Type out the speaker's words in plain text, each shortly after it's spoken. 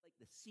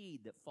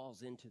seed that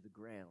falls into the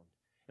ground.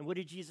 And what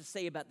did Jesus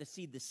say about the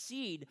seed? The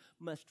seed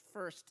must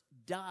first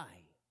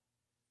die.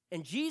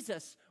 And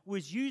Jesus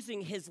was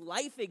using his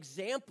life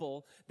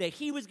example that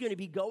he was going to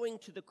be going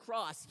to the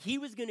cross. He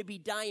was going to be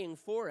dying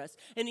for us.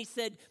 And he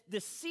said the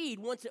seed,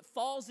 once it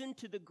falls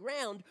into the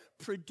ground,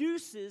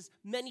 produces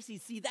many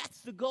seeds. See,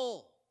 that's the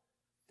goal.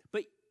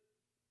 But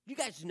you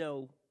guys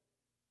know,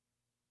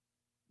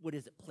 what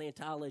is it,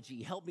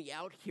 plantology? Help me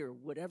out here,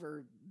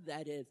 whatever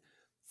that is.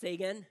 Say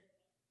again?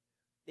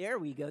 There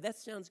we go. That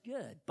sounds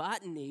good.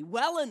 Botany,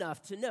 well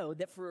enough to know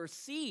that for a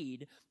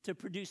seed to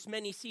produce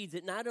many seeds,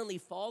 it not only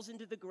falls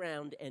into the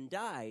ground and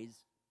dies,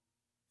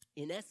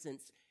 in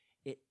essence,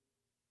 it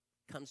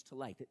comes to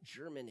life. It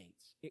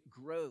germinates. It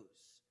grows.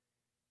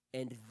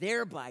 And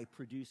thereby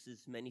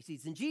produces many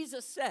seeds. And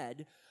Jesus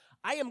said,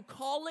 I am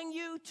calling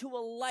you to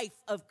a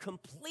life of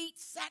complete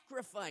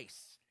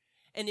sacrifice.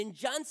 And in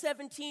John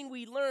 17,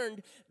 we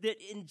learned that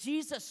in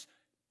Jesus'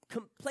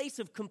 place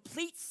of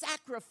complete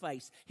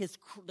sacrifice,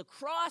 the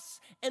cross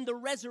and the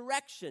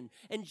resurrection.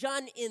 And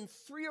John, in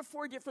 3 or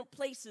 4 different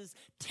places,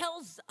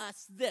 tells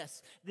us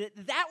this,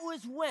 that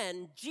was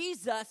when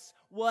Jesus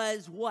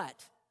was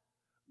what?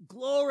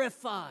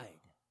 Glorified.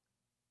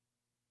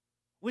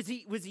 Was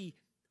he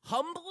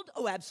humbled?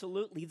 Oh,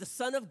 absolutely. The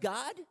Son of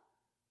God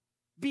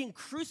being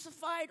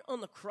crucified on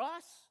the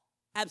cross?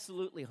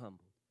 Absolutely humbled.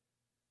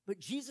 But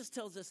Jesus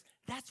tells us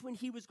that's when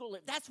he was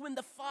glorified. That's when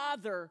the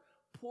Father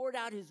poured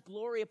out his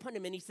glory upon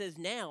him. And he says,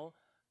 now,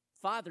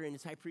 Father, in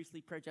his high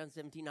priestly prayer, John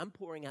 17, I'm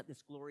pouring out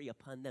this glory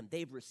upon them.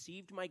 They've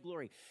received my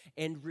glory.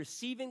 And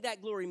receiving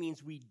that glory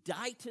means we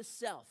die to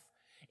self.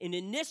 And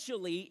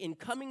initially, in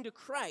coming to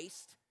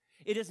Christ,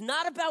 it is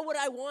not about what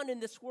I want in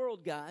this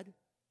world, God.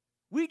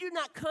 We do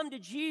not come to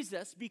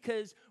Jesus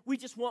because we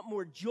just want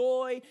more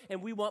joy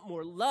and we want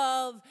more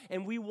love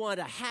and we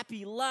want a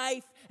happy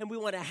life and we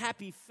want a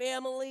happy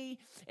family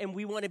and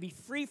we want to be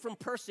free from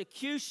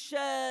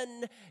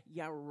persecution.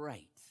 Yeah,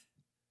 right.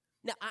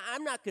 Now,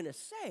 I'm not going to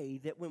say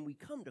that when we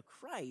come to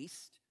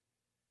Christ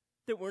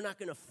that we're not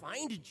going to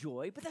find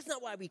joy, but that's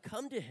not why we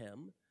come to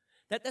him.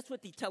 That's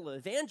what the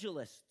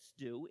televangelists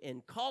do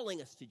in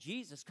calling us to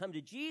Jesus. Come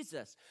to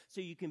Jesus so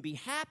you can be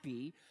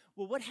happy.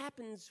 Well, what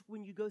happens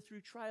when you go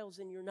through trials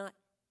and you're not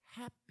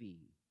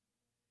happy?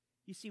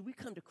 You see, we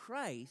come to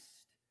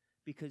Christ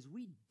because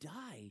we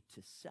die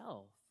to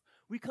self.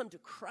 We come to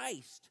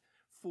Christ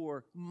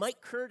for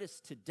Mike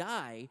Curtis to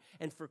die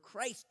and for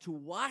Christ to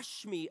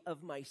wash me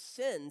of my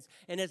sins.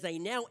 And as I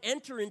now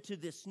enter into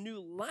this new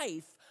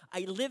life,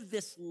 I live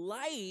this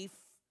life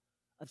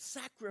of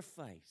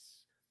sacrifice.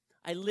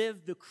 I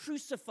live the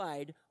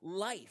crucified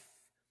life.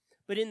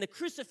 But in the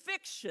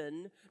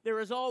crucifixion, there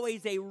is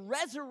always a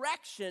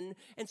resurrection.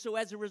 And so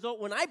as a result,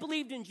 when I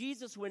believed in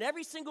Jesus, when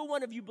every single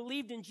one of you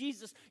believed in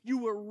Jesus, you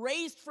were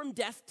raised from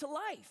death to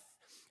life.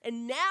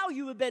 And now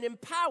you have been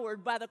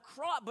empowered by the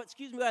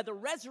by the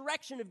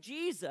resurrection of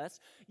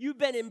Jesus. You've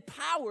been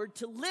empowered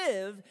to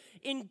live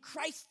in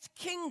Christ's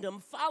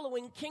kingdom,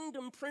 following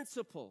kingdom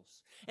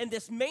principles. And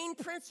this main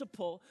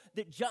principle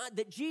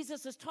that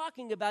Jesus is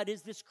talking about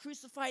is this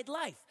crucified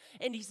life.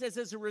 And he says,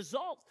 as a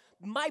result,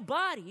 my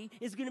body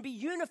is going to be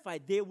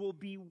unified. There will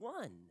be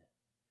one.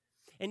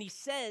 And he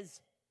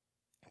says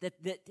that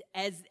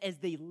as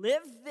they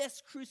live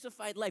this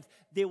crucified life,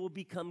 there will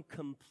be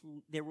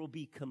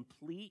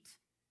complete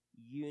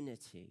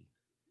unity.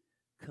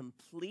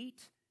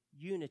 Complete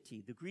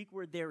unity. The Greek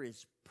word there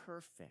is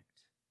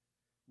perfect,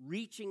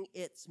 reaching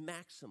its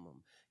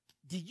maximum.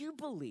 Do you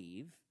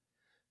believe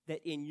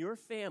that in your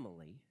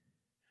family,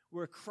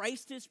 where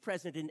Christ is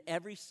present in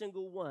every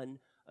single one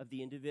of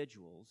the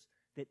individuals,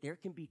 that there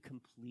can be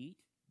complete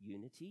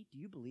unity? Do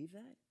you believe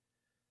that?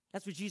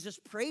 That's what Jesus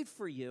prayed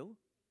for you.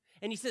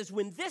 And he says,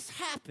 when this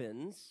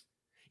happens,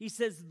 he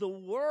says, the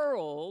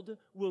world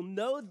will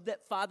know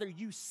that, Father,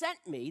 you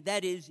sent me.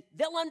 That is,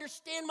 they'll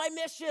understand my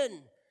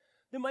mission.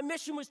 That my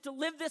mission was to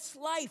live this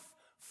life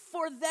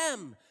for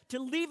them, to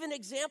leave an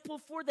example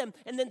for them,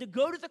 and then to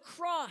go to the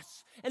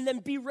cross, and then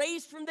be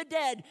raised from the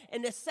dead,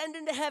 and ascend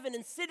into heaven,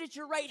 and sit at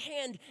your right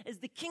hand as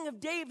the King of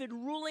David,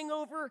 ruling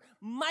over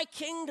my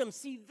kingdom.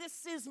 See,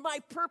 this is my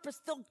purpose.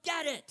 They'll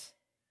get it.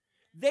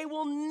 They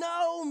will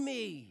know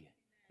me.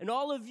 And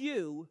all of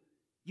you,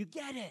 you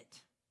get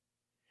it.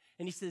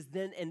 And he says,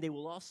 then, and they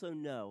will also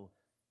know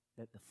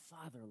that the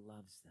Father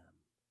loves them.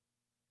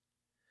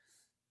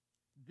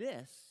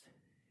 This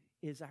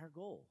is our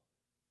goal.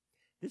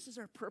 This is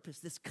our purpose,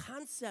 this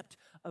concept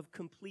of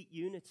complete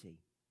unity.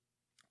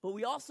 But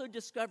we also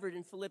discovered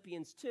in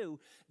Philippians 2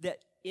 that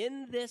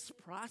in this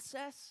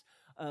process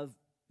of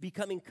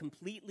becoming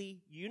completely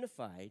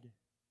unified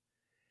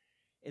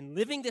and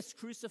living this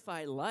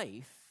crucified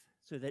life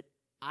so that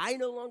I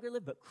no longer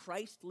live, but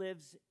Christ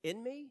lives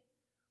in me,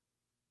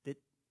 that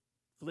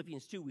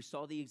Philippians 2, we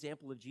saw the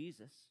example of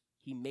Jesus.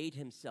 He made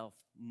himself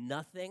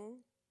nothing.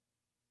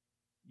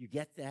 You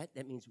get that?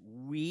 That means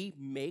we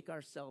make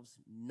ourselves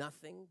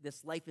nothing.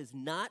 This life is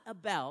not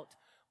about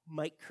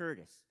Mike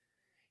Curtis,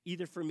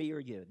 either for me or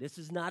you. This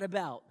is not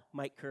about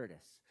Mike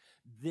Curtis.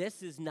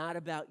 This is not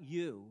about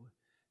you.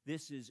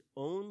 This is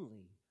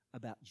only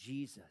about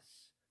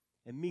Jesus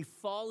and me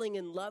falling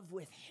in love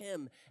with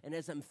him. And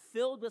as I'm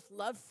filled with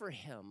love for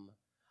him,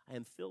 I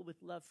am filled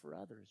with love for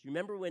others.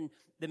 Remember when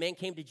the man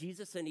came to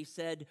Jesus and he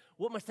said,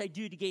 what must I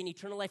do to gain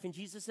eternal life? And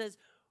Jesus says,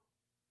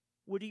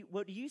 what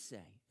do you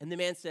say? And the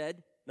man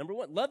said, number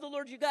one, love the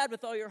Lord your God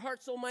with all your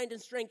heart, soul, mind,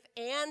 and strength,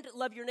 and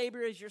love your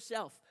neighbor as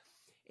yourself.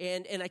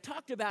 And I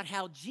talked about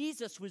how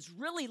Jesus was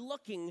really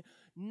looking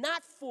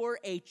not for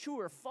a true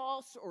or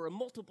false or a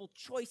multiple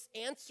choice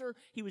answer.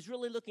 He was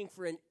really looking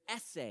for an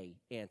essay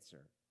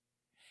answer.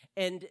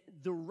 And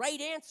the right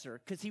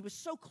answer, because he was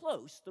so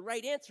close, the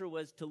right answer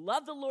was to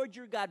love the Lord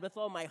your God with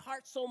all my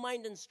heart, soul,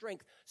 mind, and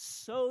strength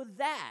so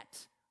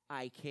that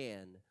I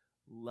can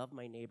love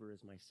my neighbor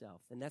as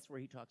myself. And that's where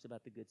he talks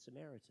about the Good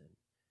Samaritan.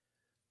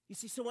 You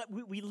see, so what,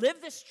 we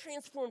live this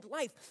transformed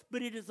life,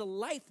 but it is a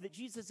life that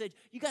Jesus said,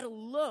 you got to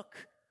look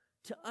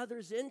to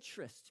others'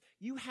 interests.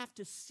 You have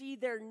to see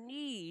their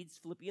needs,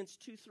 Philippians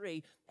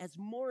 2:3, as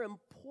more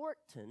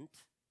important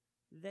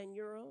than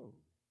your own.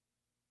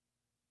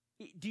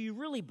 Do you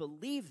really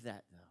believe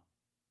that, though?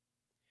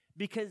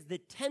 Because the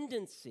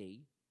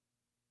tendency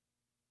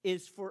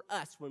is for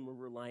us, when we're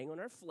relying on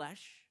our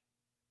flesh,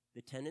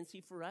 the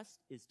tendency for us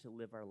is to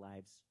live our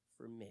lives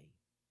for me.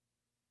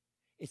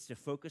 It's to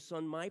focus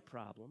on my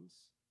problems.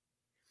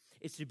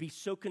 It's to be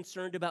so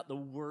concerned about the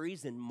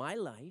worries in my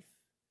life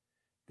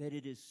that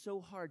it is so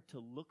hard to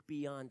look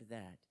beyond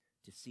that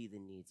to see the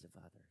needs of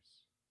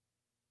others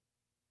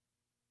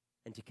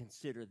and to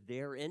consider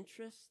their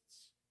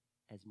interests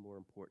as more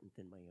important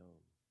than my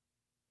own.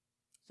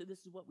 So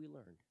this is what we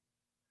learned.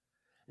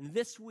 And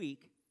this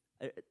week,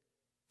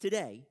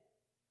 today,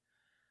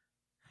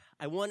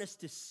 I want us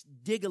to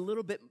dig a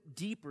little bit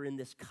deeper in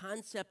this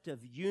concept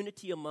of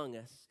unity among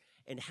us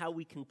and how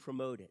we can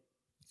promote it.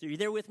 So you're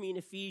there with me in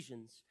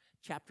Ephesians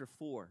chapter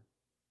 4.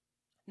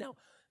 Now,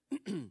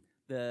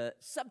 the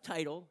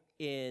subtitle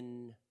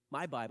in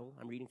my Bible,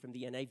 I'm reading from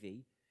the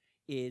NIV,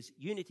 is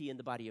Unity in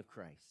the Body of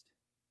Christ.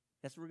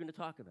 That's what we're going to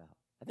talk about.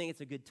 I think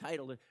it's a good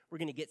title. We're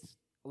going to get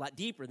a lot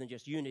deeper than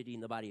just unity in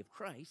the body of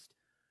Christ.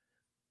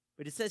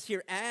 But it says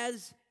here,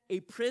 as a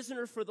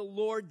prisoner for the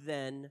Lord,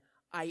 then,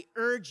 I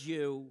urge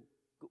you,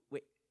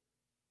 wait,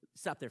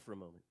 stop there for a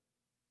moment.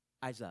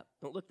 Eyes up.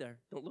 Don't look there.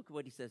 Don't look at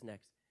what he says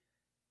next.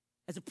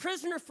 As a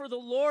prisoner for the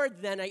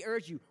Lord, then, I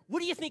urge you. What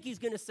do you think he's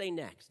going to say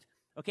next?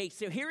 Okay,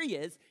 so here he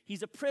is.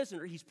 He's a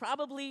prisoner. He's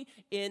probably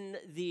in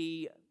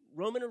the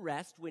Roman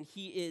arrest when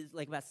he is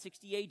like about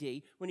 60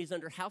 AD, when he's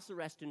under house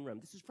arrest in Rome.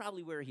 This is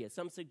probably where he is.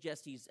 Some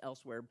suggest he's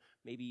elsewhere,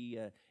 maybe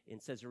in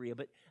Caesarea,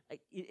 but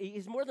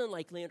he's more than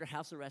likely under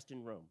house arrest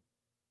in Rome.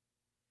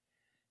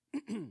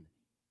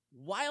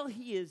 While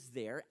he is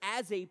there,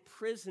 as a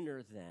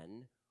prisoner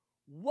then,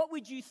 what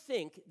would you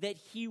think that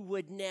he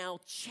would now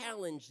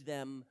challenge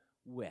them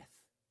with?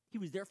 He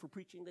was there for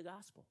preaching the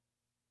gospel.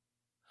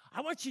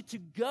 I want you to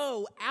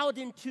go out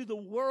into the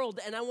world,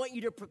 and I want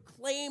you to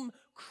proclaim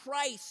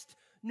Christ,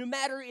 no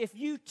matter if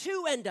you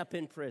too end up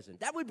in prison.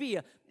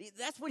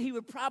 That's what he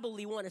would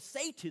probably want to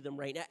say to them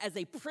right now. As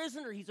a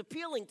prisoner, he's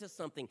appealing to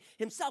something.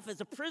 Himself,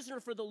 as a prisoner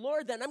for the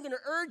Lord, then I'm going to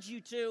urge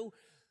you to.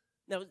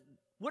 Now,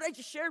 what I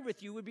just shared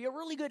with you would be a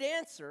really good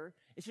answer.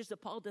 It's just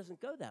that Paul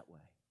doesn't go that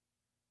way.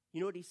 You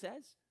know what he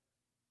says?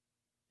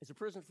 As a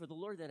prisoner for the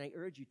Lord, then I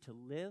urge you to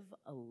live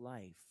a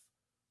life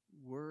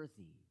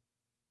worthy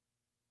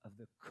of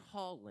the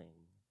calling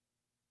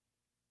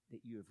that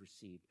you have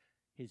received.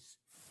 His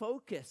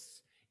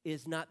focus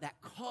is not that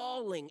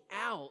calling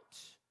out,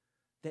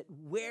 that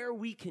where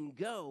we can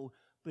go,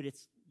 but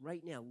it's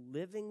right now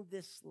living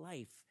this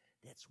life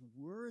that's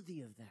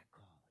worthy of that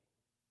calling.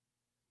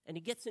 And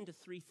he gets into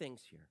three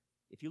things here.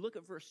 If you look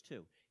at verse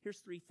 2, here's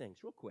three things,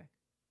 real quick.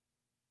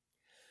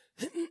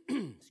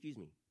 Excuse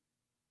me.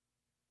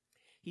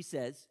 He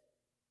says,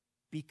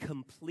 be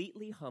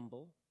completely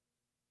humble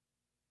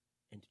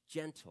and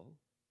gentle.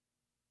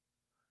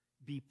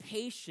 Be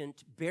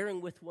patient,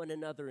 bearing with one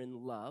another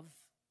in love.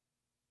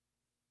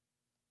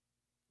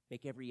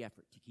 Make every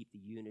effort to keep the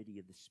unity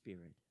of the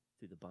Spirit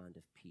through the bond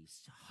of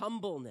peace.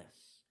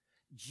 Humbleness,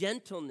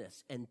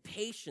 gentleness, and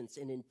patience.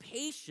 And in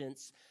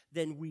patience,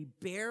 then we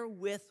bear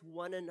with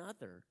one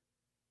another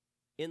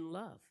in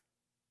love.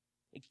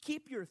 And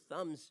keep your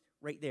thumbs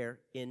right there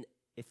in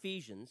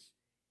Ephesians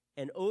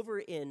and over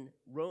in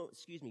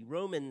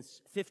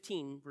Romans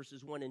 15,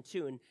 verses 1 and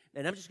 2.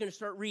 And I'm just going to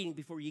start reading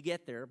before you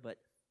get there, but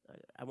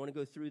I want to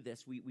go through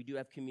this. We do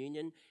have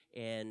communion,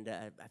 and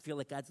I feel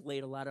like God's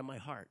laid a lot on my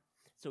heart.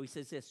 So he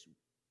says this,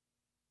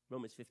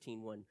 Romans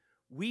 15:1.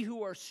 We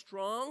who are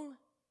strong,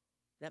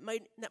 that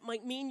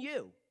might mean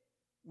you.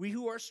 We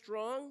who are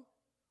strong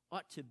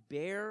ought to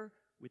bear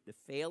with the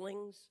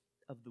failings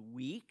of the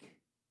weak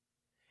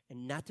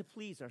and not to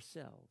please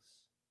ourselves.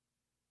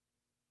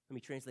 Let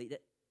me translate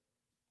it.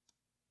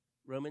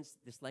 Romans,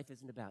 this life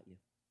isn't about you.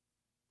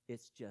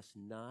 It's just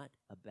not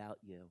about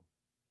you.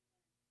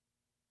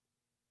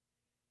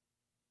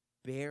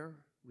 Bear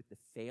with the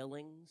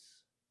failings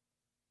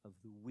of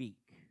the weak.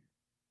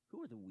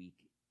 Who are the weak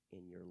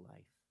in your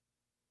life?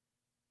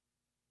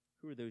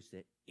 Who are those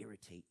that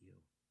irritate you?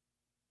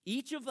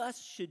 Each of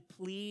us should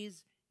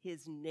please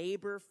his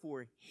neighbor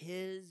for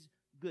his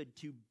good,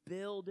 to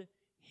build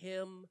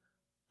him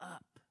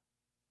up.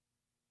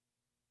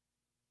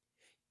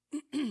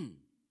 Who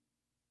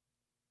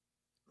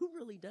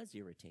really does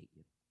irritate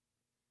you?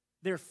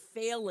 Their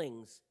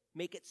failings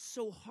make it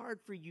so hard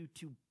for you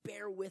to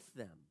bear with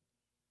them.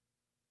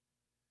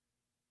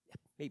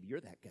 Maybe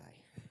you're that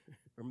guy,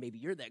 or maybe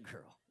you're that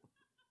girl.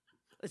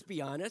 Let's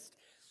be honest.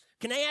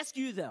 Can I ask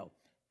you, though,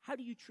 how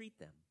do you treat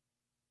them?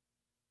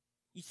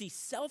 You see,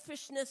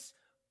 selfishness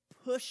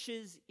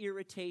pushes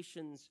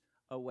irritations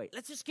away.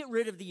 Let's just get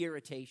rid of the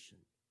irritation.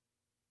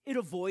 It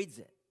avoids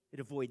it. It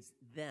avoids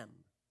them.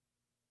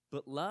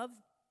 But love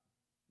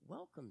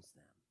welcomes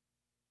them.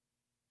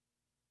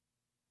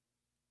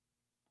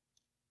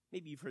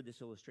 Maybe you've heard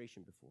this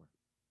illustration before.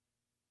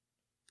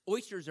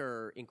 Oysters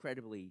are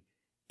incredibly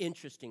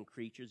interesting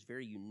creatures,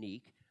 very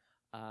unique.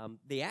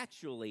 They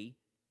actually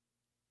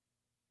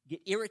get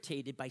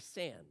irritated by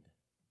sand.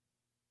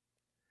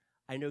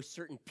 I know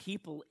certain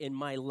people in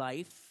my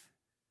life,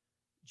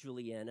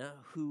 Juliana,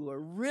 who are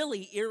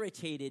really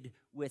irritated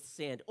with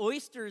sand.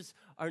 Oysters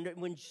are,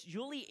 when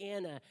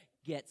Juliana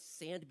gets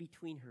sand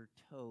between her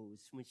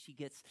toes, when she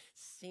gets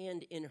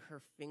sand in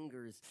her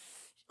fingers,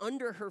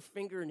 under her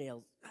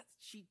fingernails,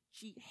 she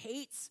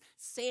hates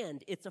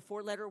sand. It's a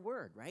 4-letter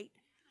word, right?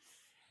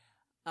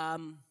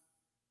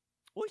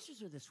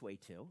 Oysters are this way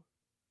too.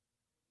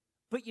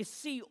 But you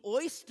see,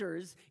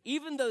 oysters,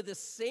 even though the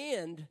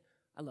sand,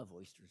 I love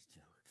oysters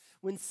too.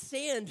 When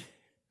sand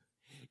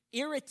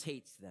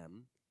irritates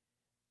them,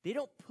 they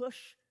don't push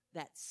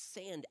that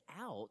sand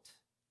out.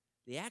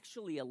 They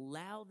actually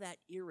allow that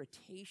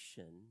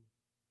irritation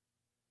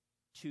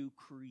to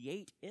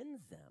create in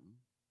them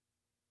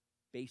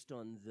based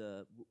on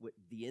what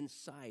the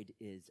inside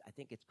is. I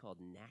think it's called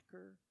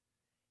nacre.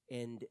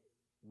 And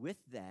with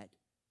that,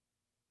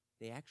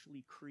 they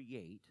actually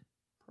create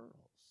pearls.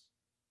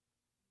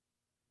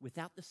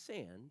 Without the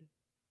sand,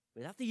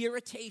 without the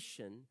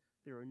irritation,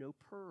 there are no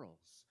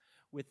pearls.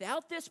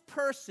 Without this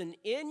person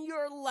in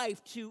your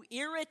life to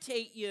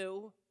irritate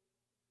you,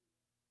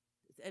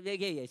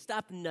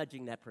 stop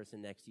nudging that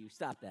person next to you.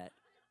 Stop that.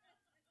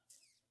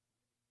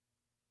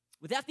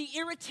 Without the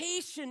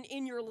irritation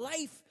in your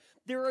life,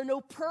 there are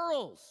no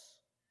pearls.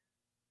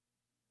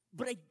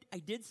 But I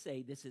did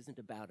say this isn't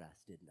about us,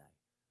 didn't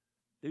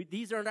I?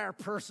 These aren't our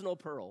personal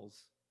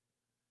pearls.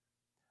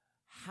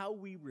 How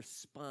we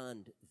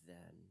respond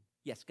then,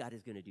 yes, God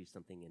is going to do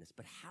something in us,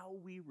 but how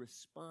we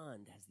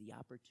respond has the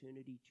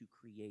opportunity to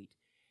create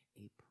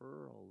a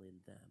pearl in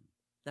them.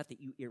 Not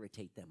that you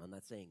irritate them, I'm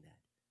not saying that.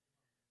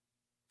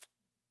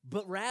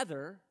 But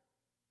rather,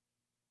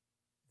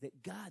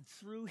 that God,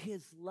 through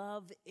his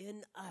love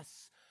in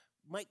us,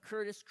 Mike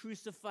Curtis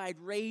crucified,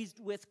 raised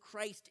with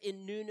Christ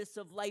in newness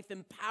of life,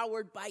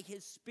 empowered by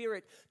his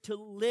Spirit to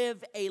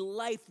live a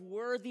life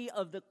worthy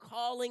of the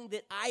calling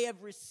that I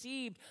have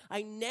received.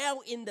 I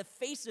now, in the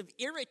face of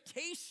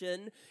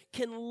irritation,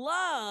 can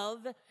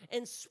love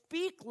and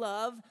speak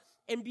love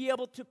and be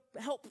able to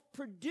help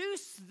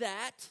produce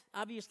that,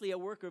 obviously a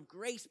work of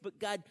grace, but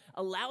God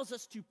allows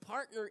us to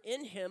partner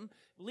in him.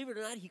 Believe it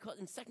or not, he calls,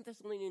 in 2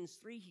 Thessalonians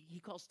 3, he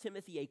calls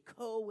Timothy a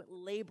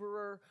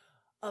co-laborer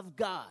of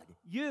God.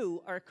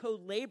 You are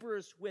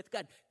co-laborers with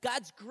God.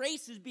 God's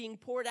grace is being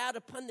poured out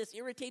upon this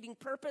irritating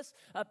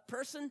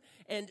person,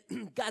 and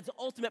God's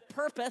ultimate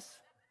purpose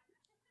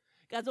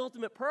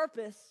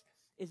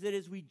is that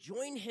as we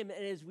join him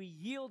and as we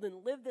yield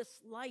and live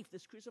this life,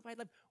 this crucified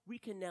life, we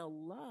can now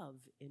love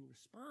in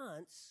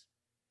response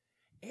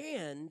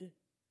and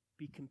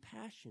be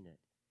compassionate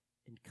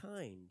and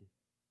kind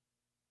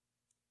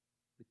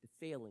with the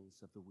failings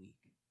of the weak.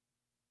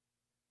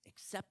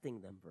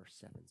 Accepting them, verse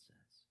 7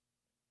 says.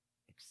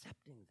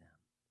 Accepting them,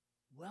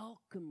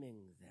 welcoming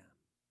them,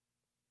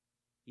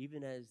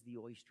 even as the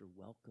oyster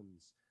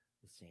welcomes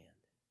the sand.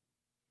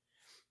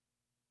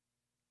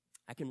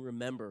 I can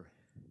remember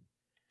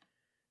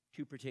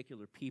two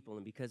particular people,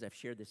 and because I've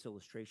shared this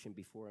illustration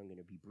before, I'm going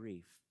to be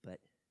brief, but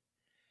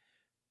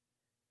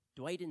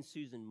Dwight and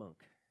Susan Monk.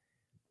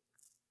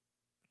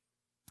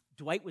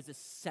 Dwight was a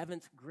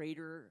 7th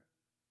grader.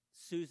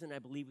 Susan, I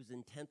believe, was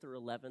in 10th or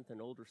 11th, an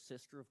older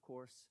sister, of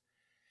course,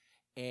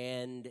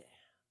 and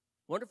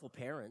wonderful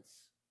parents.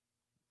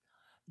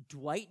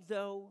 Dwight,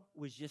 though,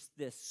 was just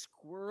this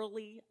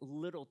squirrely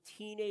little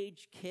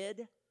teenage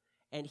kid,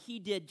 and he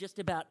did just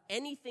about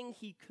anything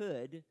he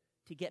could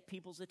to get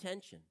people's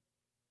attention.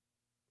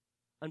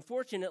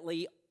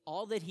 Unfortunately,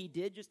 all that he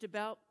did just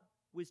about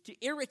was to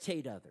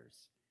irritate others,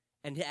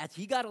 and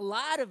he got a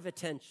lot of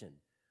attention,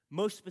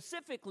 most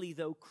specifically,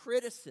 though,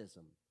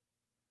 criticism.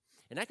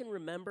 And I can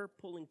remember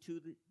pulling two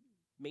of the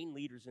main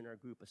leaders in our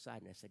group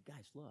aside, and I said,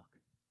 guys, look,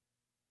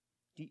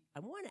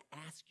 I want to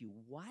ask you,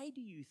 why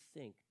do you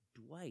think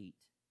Dwight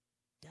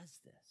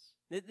does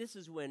this? This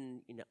is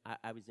when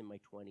I was in my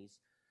 20s,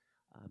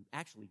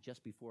 actually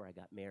just before I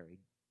got married.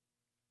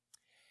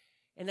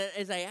 And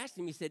as I asked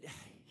him, he said,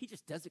 he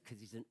just does it because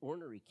he's an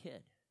ornery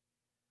kid.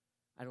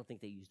 I don't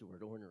think they used the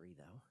word ornery,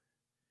 though.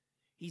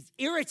 He's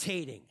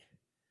irritating.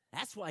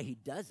 That's why he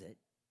does it.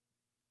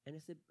 And I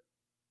said,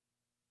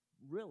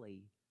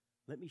 really,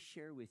 let me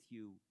share with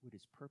you what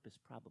his purpose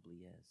probably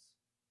is.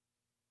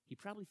 He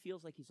probably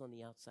feels like he's on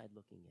the outside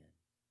looking in.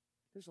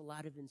 There's a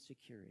lot of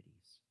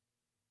insecurities.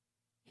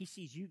 He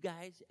sees you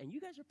guys, and you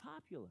guys are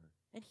popular,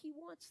 and he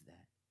wants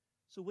that.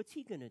 So what's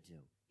he going to do?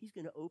 He's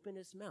going to open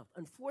his mouth.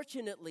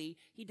 Unfortunately,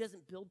 he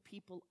doesn't build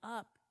people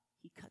up.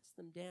 He cuts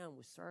them down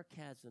with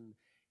sarcasm,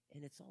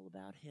 and it's all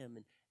about him.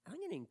 And I'm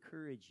going to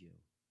encourage you,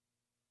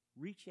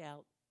 reach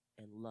out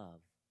and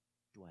love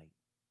Dwight.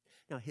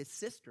 Now, his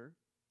sister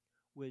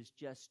was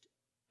just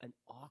an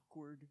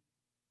awkward,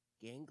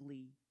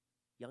 gangly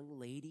young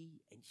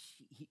lady, and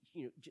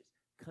just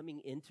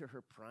coming into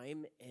her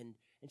prime, and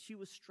she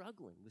was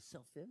struggling with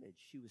self-image.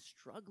 She was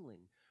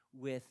struggling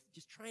with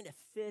just trying to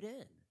fit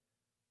in.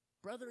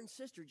 Brother and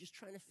sister just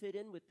trying to fit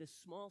in with this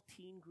small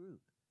teen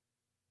group.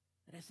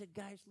 And I said,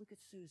 guys, look at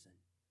Susan.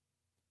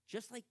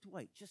 Just like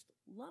Dwight, just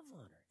love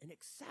on her and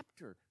accept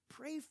her.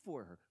 Pray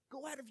for her.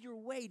 Go out of your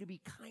way to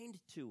be kind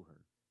to her.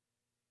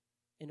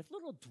 And if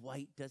little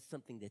Dwight does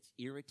something that's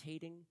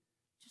irritating,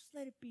 just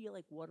let it be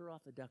like water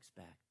off a duck's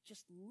back.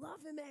 Just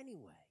love him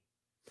anyway.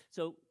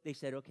 So they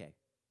said, okay,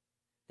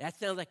 that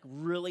sounds like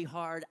really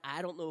hard.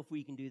 I don't know if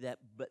we can do that,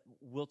 but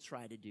we'll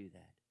try to do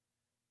that.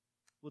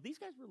 Well, these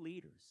guys were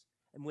leaders.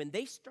 And when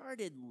they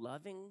started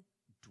loving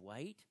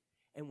Dwight,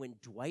 and when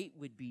Dwight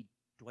would be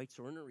Dwight's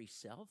ornery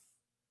self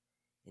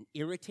and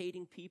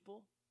irritating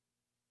people,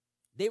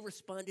 they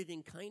responded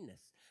in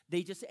kindness.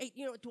 They just said, hey,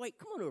 Dwight,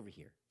 come on over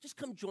here. Just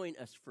come join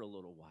us for a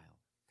little while.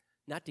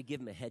 Not to give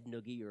him a head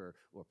noogie or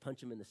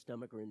punch him in the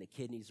stomach or in the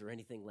kidneys or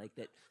anything like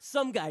that.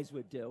 Some guys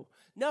would do.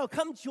 No,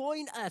 come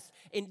join us.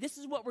 And this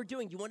is what we're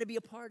doing. You want to be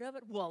a part of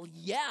it? Well,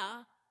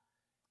 yeah.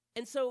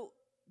 And so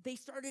they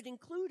started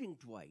including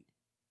Dwight.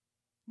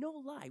 No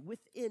lie,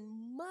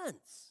 within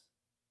months,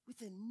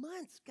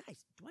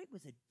 guys, Dwight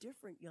was a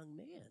different young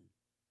man.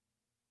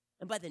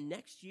 And by the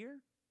next year,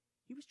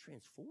 he was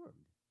transformed.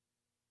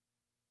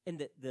 And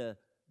the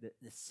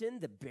sin,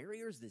 the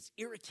barriers, this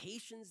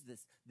irritations,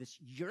 this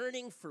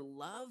yearning for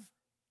love,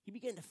 he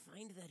began to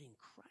find that in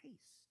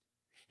Christ.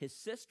 His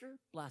sister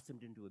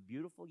blossomed into a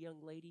beautiful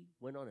young lady,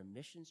 went on a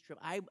missions trip.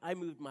 I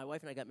moved, my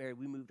wife and I got married.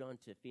 We moved on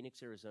to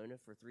Phoenix, Arizona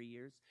for 3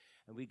 years,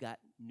 and we got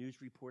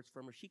news reports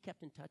from her. She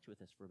kept in touch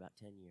with us for about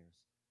 10 years.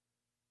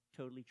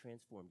 Totally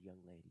transformed young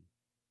lady.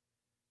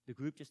 The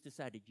group just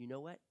decided, you know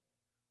what?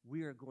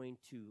 We are going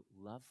to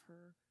love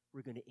her.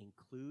 We're going to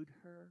include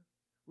her.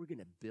 We're going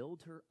to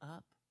build her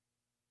up.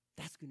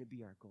 That's going to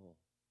be our goal.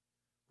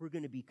 We're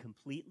going to be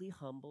completely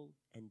humble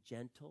and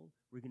gentle.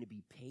 We're going to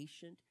be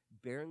patient,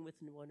 bearing with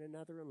one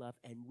another in love,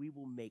 and we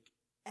will make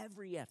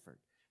every effort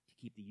to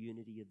keep the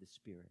unity of the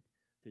Spirit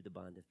through the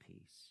bond of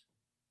peace.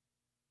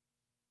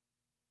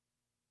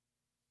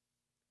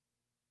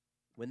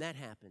 When that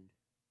happened,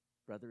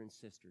 brother and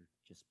sister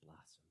just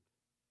blossomed.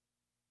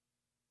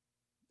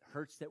 The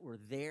hurts that were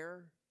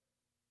there,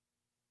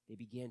 they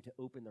began to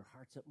open their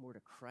hearts up more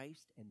to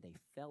Christ, and they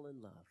fell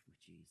in love with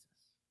Jesus.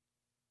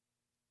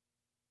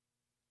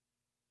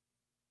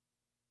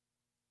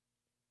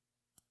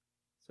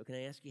 So can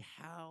I ask you,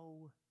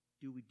 how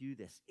do we do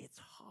this? It's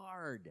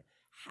hard.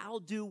 How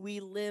do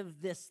we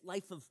live this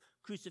life of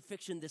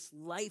crucifixion, this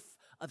life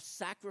of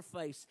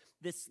sacrifice,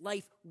 this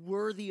life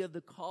worthy of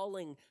the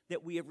calling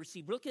that we have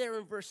received? Look there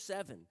in verse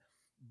 7.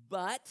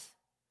 But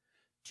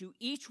to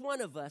each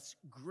one of us,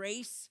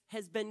 grace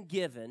has been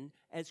given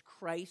as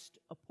Christ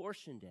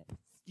apportioned it.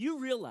 Do you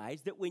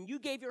realize that when you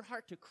gave your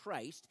heart to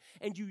Christ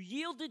and you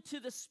yielded to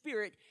the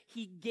Spirit,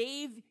 He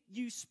gave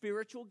you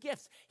spiritual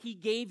gifts. He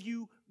gave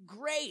you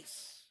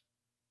grace.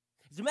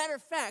 As a matter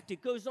of fact,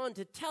 it goes on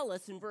to tell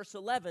us in verse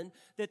 11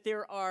 that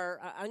there are,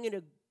 I'm going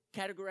to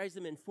categorize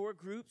them in 4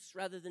 groups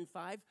rather than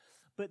 5,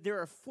 but there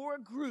are 4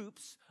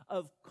 groups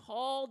of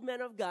called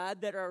men of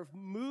God that are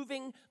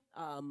moving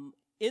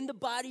in the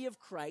body of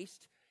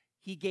Christ.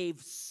 He gave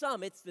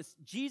some, it's this,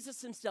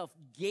 Jesus himself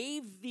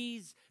gave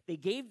these,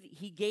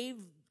 he gave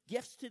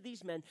gifts to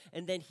these men,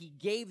 and then he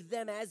gave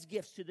them as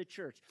gifts to the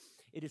church.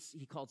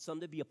 He called some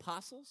to be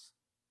apostles,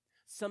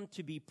 some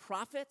to be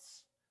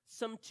prophets,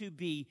 some to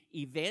be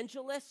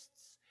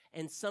evangelists,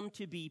 and some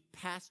to be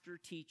pastor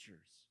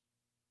teachers.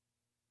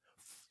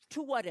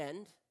 To what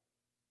end?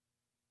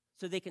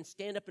 So they can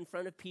stand up in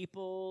front of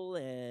people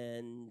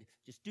and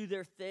just do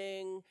their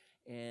thing.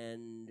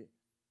 And,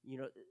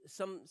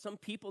 some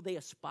people, they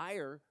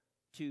aspire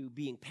to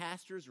being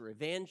pastors or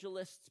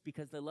evangelists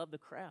because they love the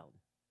crowd.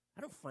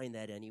 I don't find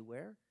that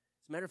anywhere.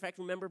 As a matter of fact,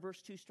 remember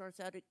verse 2 starts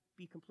out to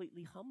be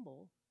completely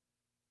humble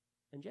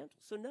and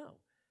gentle. So no.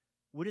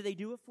 What do they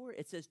do it for?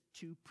 It says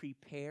to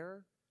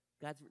prepare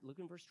look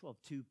in verse 12,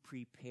 to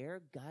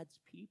prepare God's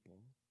people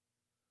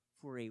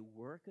for a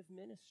work of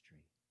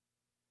ministry.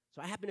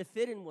 So I happen to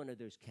fit in one of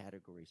those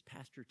categories,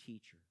 pastor,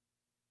 teacher.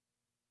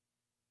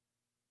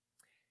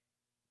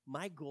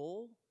 My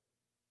goal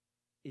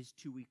is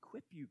to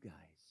equip you guys.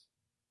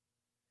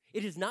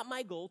 It is not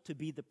my goal to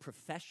be the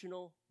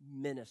professional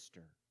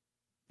minister.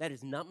 That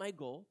is not my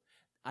goal.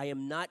 I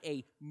am not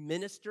a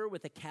minister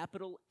with a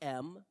capital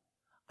M.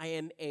 I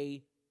am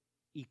a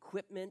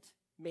equipment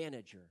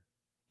manager.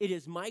 It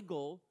is my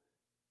goal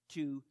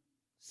to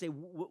say,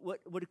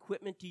 what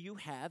equipment do you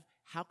have?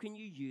 How can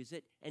you use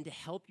it? And to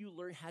help you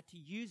learn how to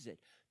use it.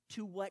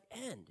 To what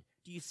end?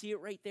 Do you see it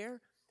right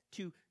there?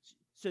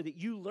 So that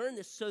you learn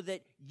this, so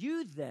that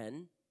you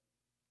then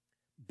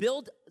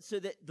build, so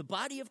that the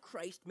body of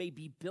Christ may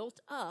be built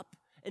up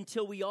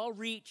until we all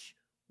reach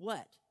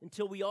what?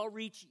 Until we all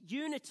reach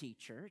unity,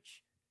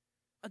 church.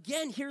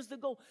 Again, here's the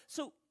goal.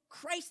 So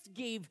Christ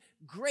gave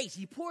grace.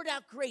 He poured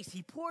out grace.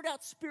 He poured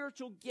out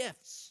spiritual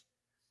gifts.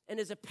 And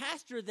as a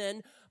pastor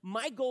then,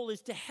 my goal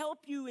is to help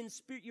you in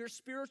your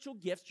spiritual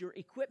gifts, your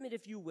equipment,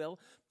 if you will,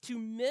 to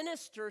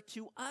minister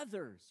to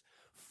others.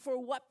 For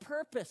what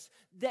purpose?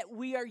 That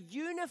we are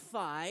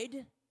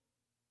unified.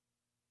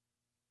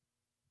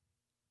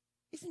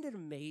 Isn't it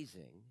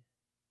amazing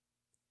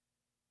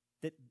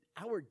that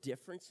our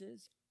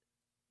differences,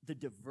 the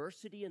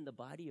diversity in the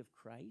body of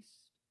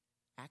Christ,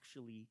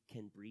 actually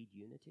can breed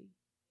unity?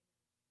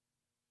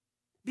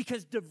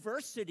 Because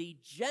diversity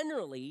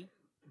generally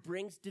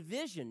brings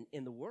division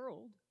in the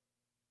world.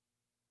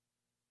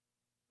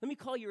 Let me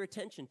call your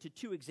attention to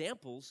two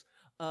examples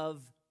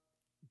of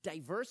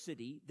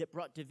diversity that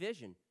brought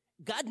division.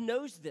 God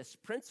knows this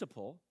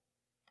principle,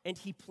 and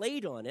he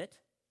played on it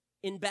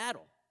in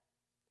battle.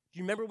 Do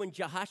you remember when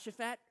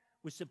Jehoshaphat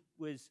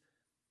was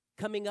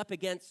coming up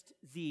against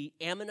the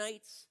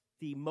Ammonites,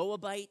 the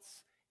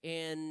Moabites,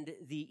 and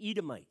the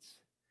Edomites?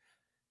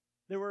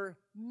 There were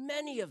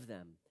many of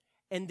them.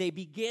 And they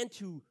began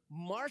to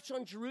march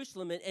on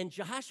Jerusalem. And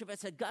Jehoshaphat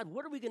said, God,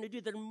 what are we going to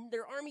do?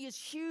 Their army is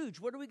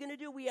huge. What are we going to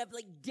do? We have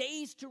like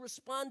days to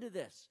respond to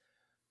this.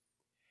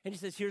 And he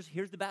says,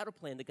 here's the battle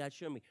plan that God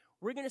showed me.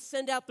 We're going to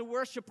send out the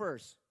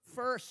worshipers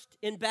first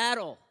in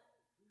battle.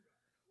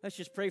 Let's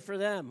just pray for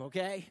them,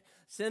 okay?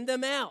 Send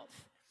them out.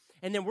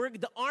 And then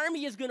the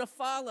army is going to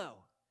follow.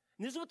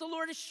 And this is what the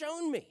Lord has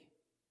shown me.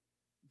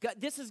 God,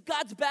 this is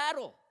God's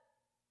battle.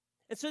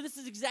 And so this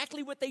is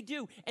exactly what they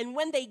do. And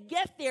when they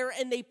get there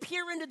and they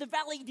peer into the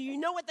valley, do you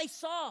know what they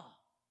saw?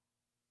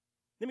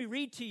 Let me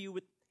read to you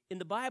in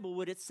the Bible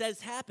what it says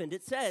happened.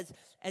 It says,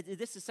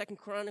 this is 2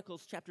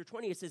 Chronicles chapter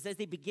 20, it says, as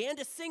they began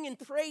to sing and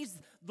praise,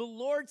 the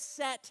Lord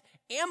set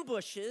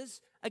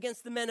ambushes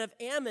against the men of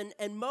Ammon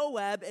and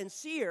Moab and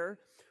Seir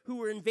who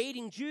were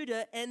invading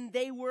Judah, and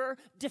they were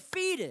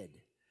defeated.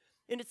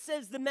 And it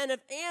says the men of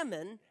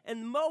Ammon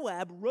and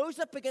Moab rose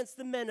up against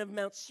the men of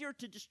Mount Seir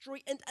to destroy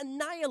and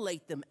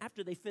annihilate them.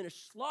 After they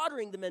finished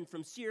slaughtering the men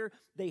from Seir,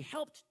 they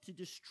helped to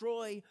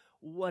destroy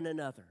one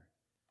another.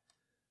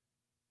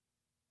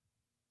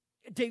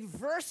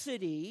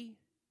 Diversity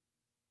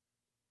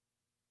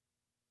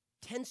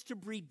tends to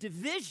breed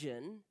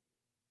division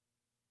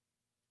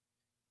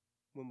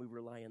when we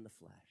rely on the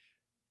flesh.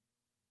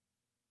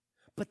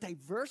 But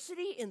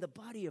diversity in the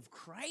body of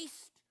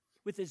Christ,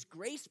 with his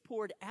grace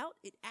poured out,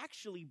 it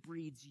actually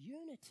breeds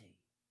unity.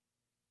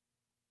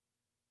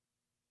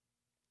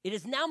 It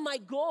is now my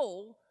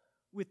goal,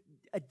 with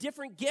a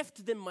different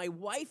gift than my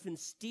wife and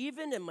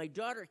Stephen and my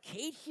daughter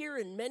Kate here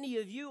and many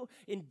of you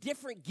in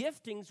different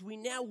giftings, we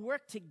now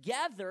work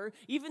together.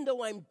 Even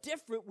though I'm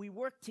different, we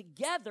work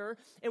together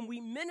and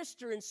we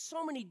minister in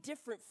so many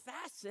different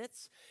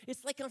facets.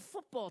 It's like a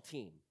football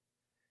team.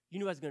 You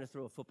knew I was going to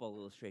throw a football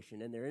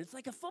illustration in there. It's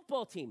like a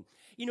football team.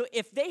 You know,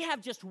 if they have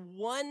just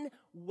one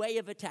way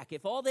of attack,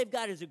 if all they've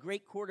got is a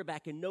great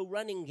quarterback and no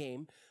running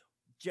game,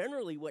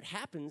 generally what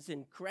happens,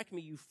 and correct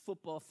me, you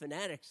football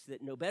fanatics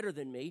that know better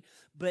than me,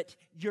 but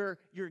your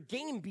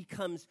game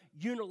becomes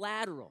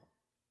unilateral.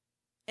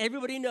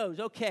 Everybody knows,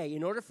 okay,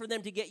 in order for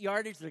them to get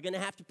yardage, they're going to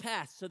have to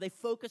pass. So they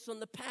focus on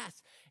the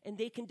pass, and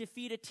they can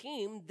defeat a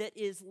team that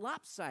is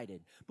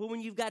lopsided. But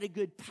when you've got a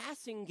good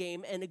passing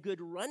game and a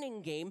good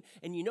running game,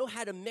 and you know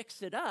how to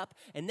mix it up,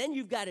 and then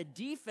you've got a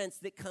defense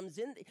that comes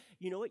in,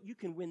 you know what? You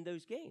can win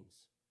those games.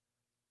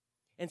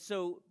 And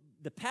so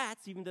the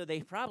Pats, even though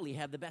they probably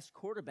have the best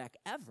quarterback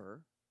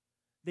ever,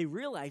 they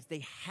realize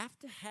they have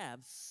to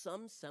have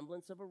some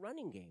semblance of a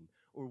running game,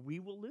 or we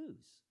will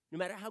lose, no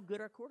matter how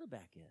good our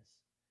quarterback is.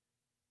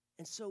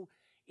 And so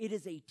it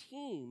is a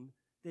team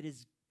that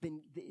has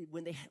been,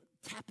 when they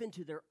tap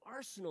into their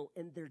arsenal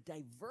and their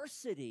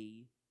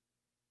diversity,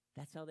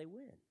 that's how they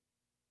win.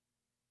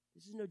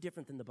 This is no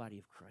different than the body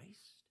of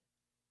Christ.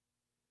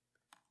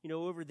 You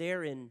know, over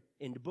there in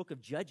the book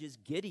of Judges,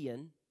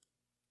 Gideon,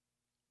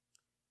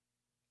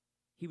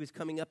 he was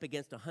coming up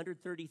against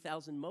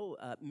 130,000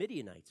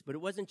 Midianites. But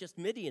it wasn't just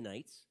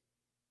Midianites.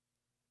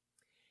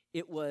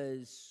 It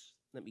was,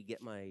 let me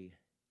get my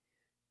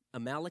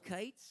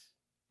Amalekites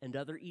and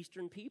other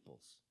eastern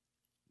peoples.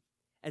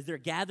 As they're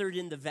gathered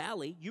in the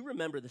valley, you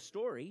remember the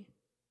story.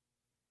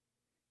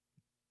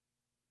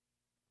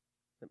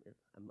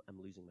 I'm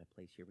losing my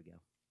place. Here we go.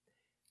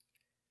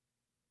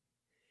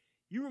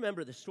 You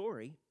remember the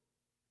story.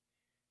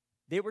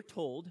 They were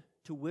told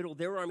to whittle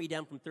their army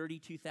down from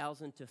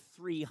 32,000 to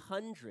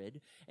 300.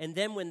 And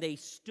then when they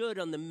stood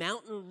on the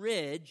mountain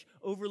ridge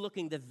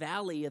overlooking the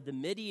valley of the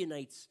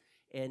Midianites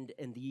and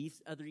the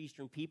other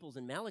eastern peoples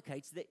and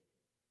Amalekites,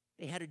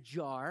 they had a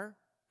jar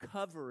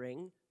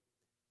covering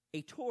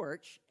a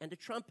torch and a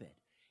trumpet.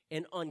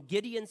 And on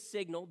Gideon's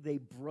signal, they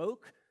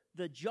broke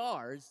the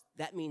jars.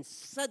 That means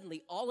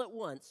suddenly, all at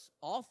once,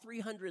 all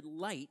 300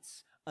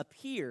 lights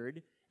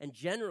appeared, and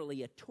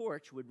generally a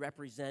torch would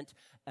represent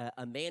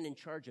a man in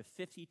charge of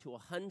 50 to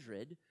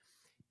 100.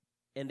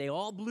 And they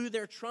all blew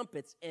their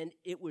trumpets, and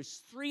it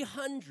was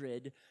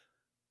 300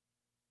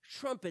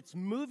 trumpets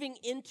moving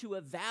into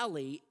a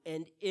valley,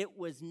 and it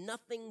was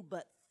nothing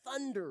but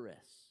thunderous.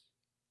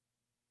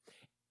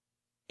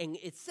 And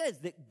it says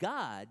that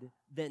God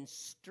then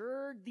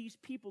stirred these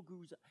people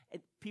groups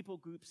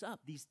up,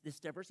 this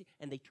diversity,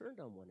 and they turned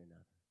on one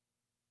another.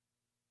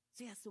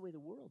 See, that's the way the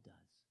world does.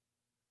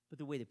 But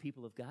the way the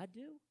people of God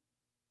do,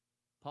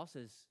 Paul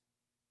says,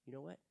 you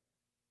know what?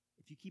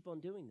 If you keep on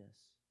doing this,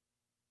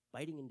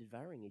 biting and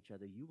devouring each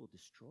other, you will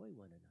destroy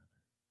one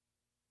another.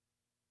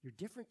 You're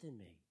different than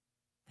me.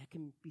 That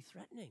can be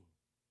threatening.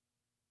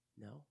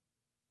 No.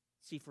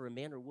 See, for a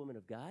man or woman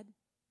of God,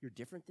 you're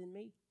different than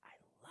me. I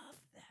love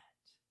that.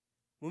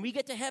 When we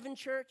get to heaven,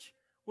 church,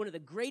 one of the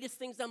greatest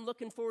things I'm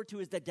looking forward to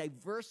is the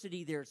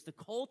diversity there. It's the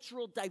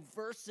cultural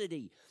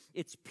diversity.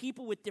 It's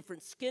people with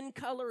different skin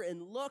color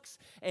and looks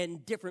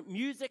and different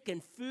music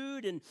and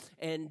food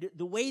and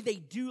the way they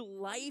do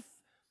life.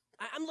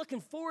 I'm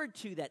looking forward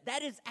to that.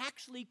 That is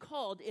actually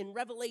called, in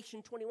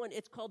Revelation 21,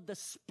 it's called the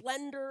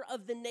splendor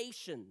of the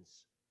nations.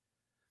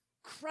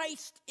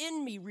 Christ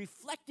in me,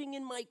 reflecting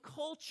in my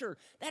culture.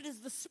 That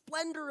is the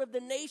splendor of the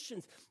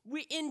nations.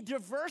 In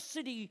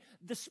diversity,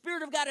 the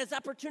Spirit of God has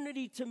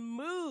opportunity to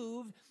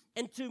move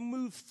and to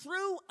move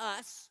through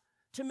us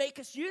to make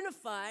us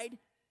unified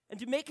and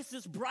to make us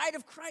this bride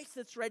of Christ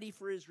that's ready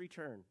for his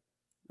return.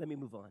 Let me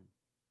move on.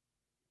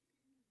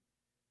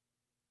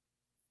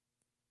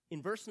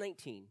 In verse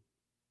 19,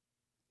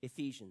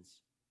 Ephesians.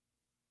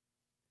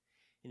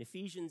 In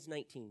Ephesians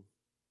 19,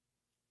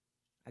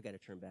 I got to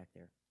turn back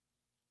there.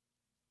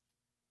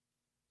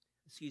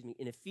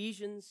 In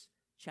Ephesians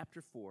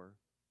chapter 4,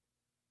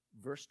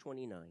 verse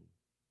 29,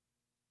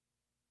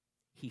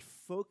 he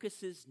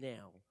focuses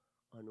now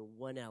on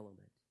one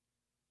element,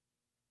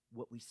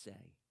 what we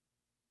say.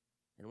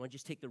 And I want to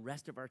just take the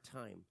rest of our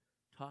time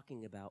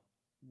talking about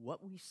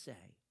what we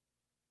say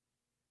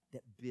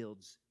that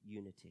builds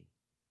unity.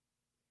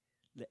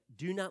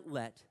 Do not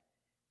let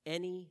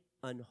any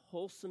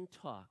unwholesome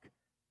talk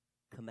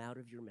come out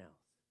of your mouth.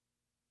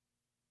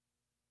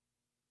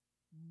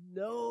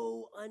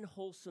 No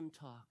unwholesome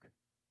talk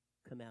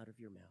come out of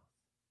your mouth.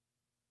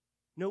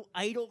 No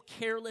idle,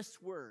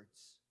 careless words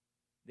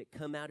that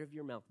come out of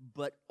your mouth,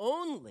 but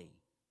only,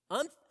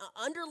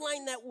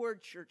 underline that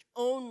word, church,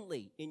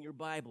 only in your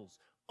Bibles,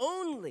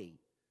 only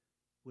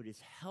what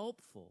is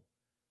helpful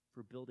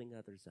for building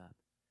others up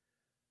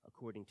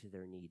according to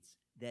their needs,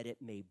 that it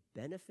may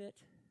benefit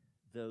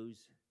those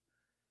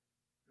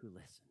who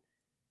listen.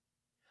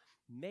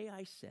 May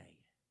I say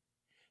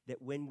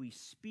that when we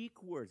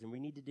speak words, and we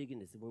need to dig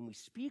into this, that when we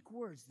speak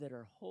words that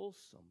are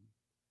wholesome,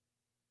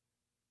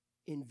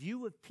 in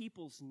view of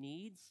people's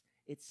needs,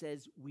 it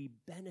says we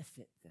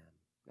benefit them.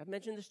 I've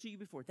mentioned this to you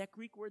before. That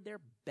Greek word there,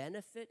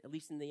 benefit, at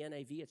least in the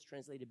NIV, it's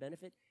translated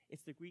benefit.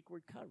 It's the Greek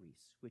word charis,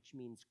 which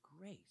means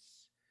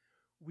grace.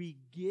 We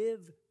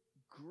give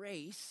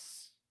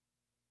grace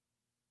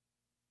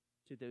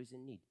to those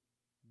in need.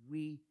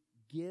 We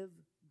give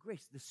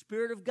grace. The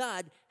Spirit of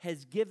God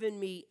has given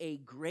me a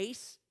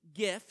grace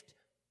gift.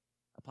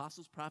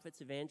 Apostles,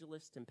 prophets,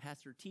 evangelists, and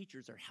pastor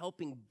teachers are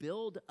helping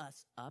build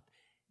us up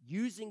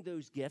using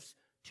those gifts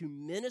to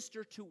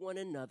minister to one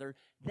another.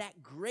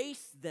 That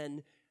grace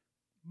then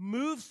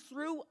moves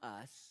through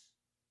us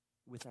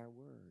with our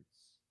words.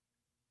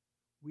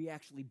 We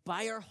actually,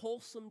 by our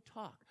wholesome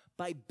talk,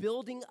 by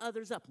building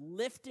others up,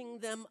 lifting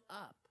them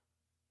up,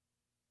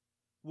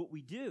 what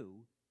we do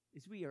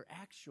is we are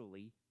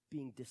actually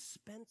being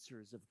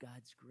dispensers of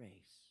God's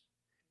grace.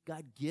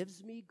 God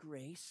gives me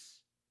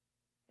grace,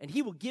 and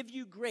he will give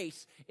you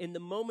grace in the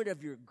moment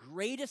of your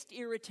greatest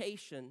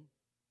irritation,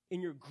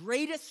 in your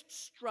greatest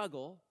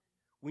struggle,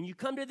 when you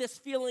come to this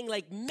feeling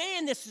like,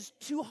 man, this is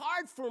too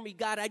hard for me,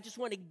 God. I just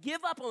want to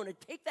give up. I want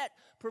to take that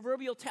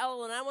proverbial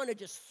towel and I want to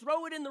just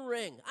throw it in the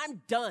ring.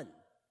 I'm done.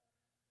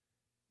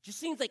 Just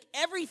seems like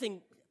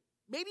everything,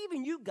 maybe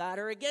even you, God,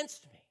 are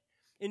against me.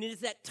 And it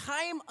is that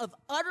time of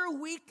utter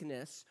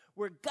weakness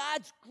where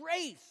God's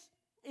grace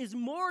is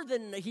more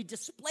than, he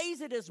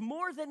displays it as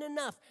more than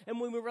enough. And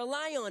when we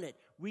rely on it,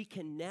 we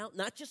can now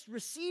not just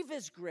receive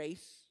his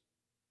grace,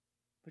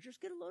 but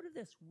just get a load of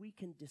this. We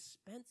can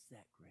dispense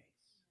that grace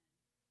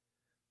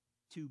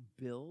to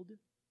build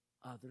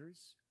others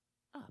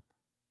up.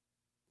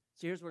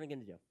 So here's what I'm going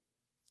to do.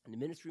 In the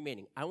minutes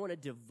remaining, I want to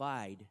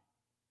divide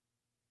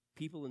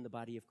people in the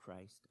body of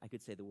Christ. I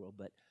could say the world,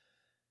 but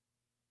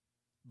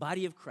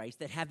body of Christ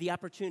that have the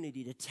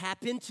opportunity to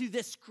tap into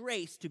this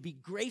grace, to be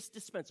grace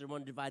dispenser. I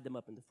want to divide them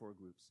up into 4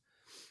 groups.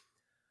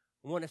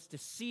 I want us to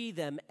see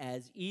them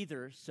as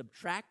either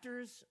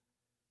subtractors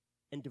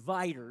and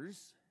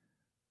dividers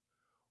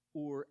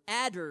or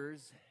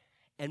adders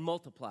and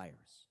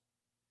multipliers.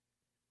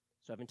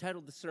 So I've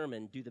entitled the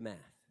sermon, Do the Math.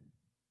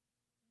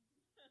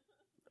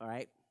 All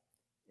right?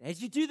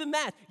 As you do the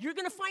math, you're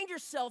going to find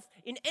yourself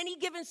in any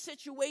given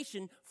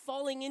situation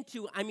falling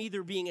into, I'm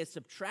either being a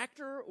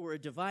subtractor or a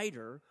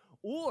divider,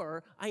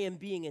 or I am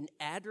being an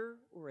adder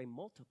or a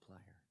multiplier.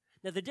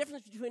 Now, the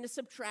difference between a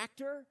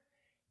subtractor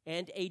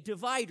and a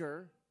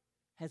divider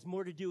has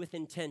more to do with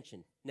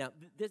intention. Now,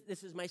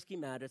 this is my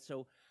schemata,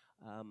 so,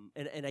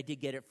 and I did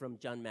get it from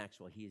John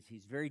Maxwell.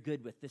 He's very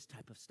good with this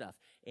type of stuff,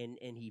 and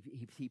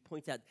he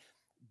points out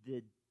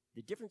the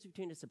difference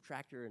between a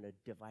subtractor and a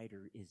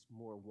divider is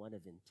more one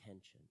of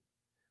intention.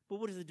 But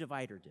what does a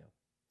divider do?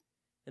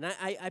 And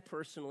I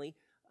personally,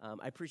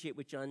 I appreciate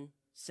what John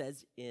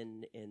says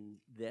in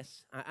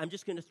this. I'm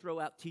just going to throw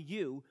out to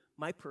you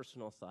my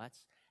personal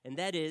thoughts, and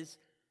that is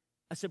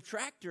a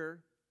subtractor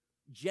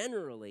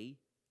generally,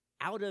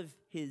 out of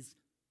his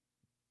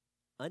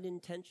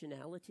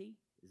unintentionality,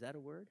 is that a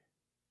word?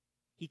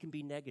 He can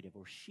be negative,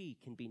 or she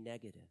can be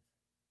negative.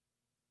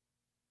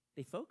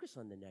 They focus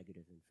on the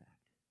negative, in fact.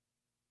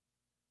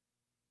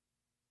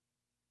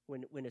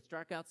 When it's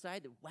dark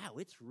outside, wow,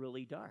 it's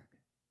really dark.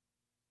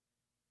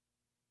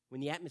 When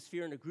the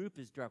atmosphere in a group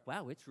is dark,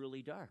 wow, it's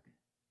really dark.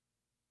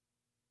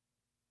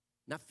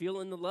 Not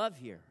feeling the love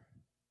here.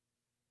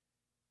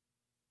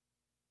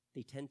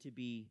 They tend to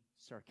be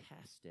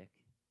sarcastic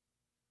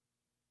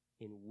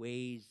in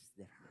ways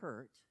that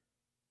hurt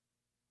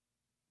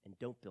and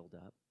don't build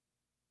up.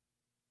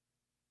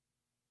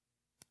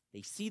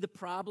 They see the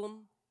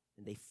problem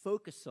and they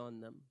focus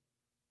on them,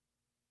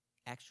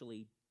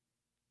 actually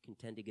can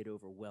tend to get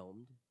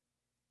overwhelmed.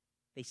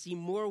 They see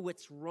more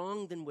what's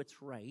wrong than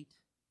what's right.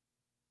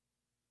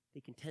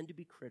 They can tend to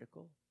be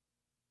critical,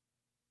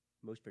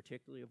 most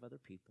particularly of other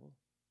people.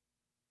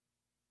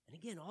 And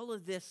again, all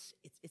of this,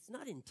 it's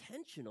not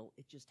intentional,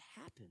 it just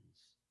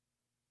happens.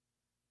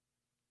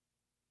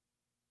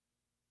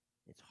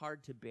 It's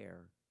hard to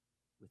bear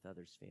with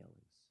others'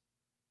 failings.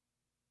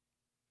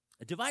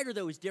 A divider,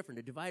 though, is different.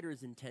 A divider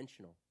is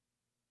intentional.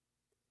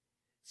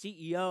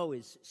 CEO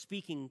is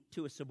speaking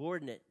to a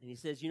subordinate, and he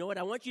says, you know what,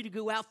 I want you to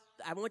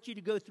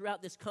go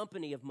throughout this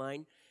company of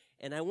mine,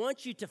 and I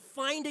want you to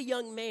find a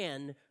young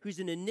man who's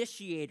an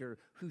initiator,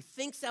 who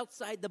thinks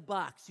outside the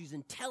box, who's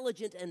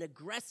intelligent and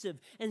aggressive,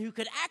 and who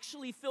could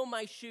actually fill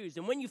my shoes.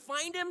 And when you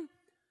find him,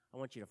 I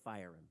want you to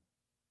fire him.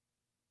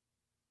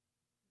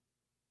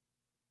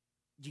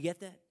 Do you get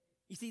that?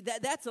 You see,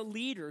 that's a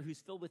leader who's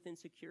filled with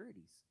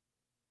insecurities,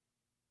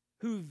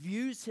 who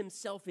views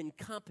himself in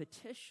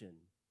competition.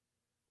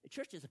 The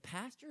church, as a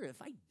pastor,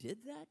 if I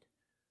did that,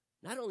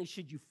 not only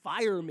should you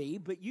fire me,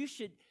 but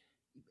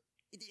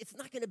it's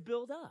not going to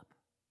build up.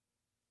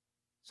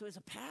 So as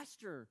a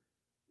pastor,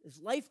 as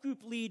life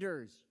group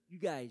leaders, you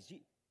guys,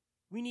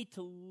 we need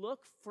to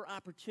look for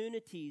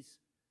opportunities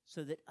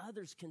so that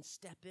others can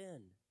step in,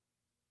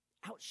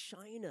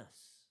 outshine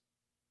us.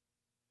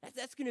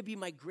 That's going to be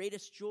my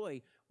greatest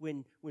joy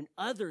when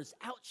others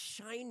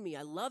outshine me.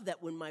 I love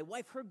that. When my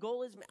wife, her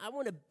goal is, I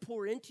want to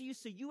pour into you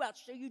so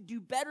you do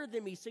better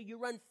than me, so you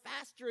run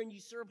faster and you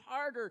serve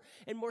harder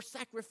and more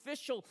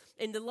sacrificial,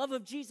 and the love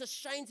of Jesus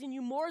shines in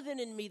you more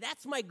than in me.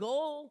 That's my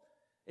goal.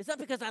 It's not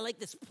because I like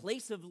this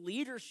place of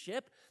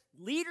leadership.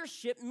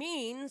 Leadership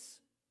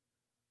means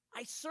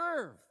I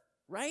serve,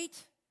 right?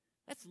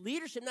 That's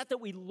leadership, not that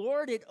we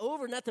lord it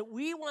over, not that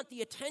we want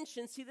the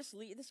attention. See, this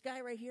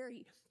guy right here,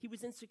 he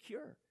was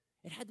insecure.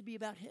 It had to be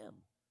about him.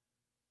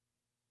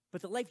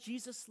 But the life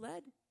Jesus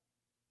led,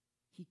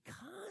 he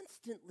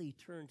constantly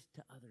turned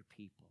to other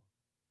people.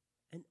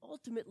 And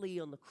ultimately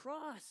on the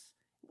cross,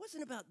 it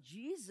wasn't about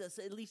Jesus,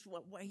 at least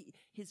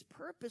his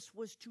purpose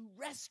was to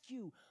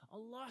rescue a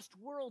lost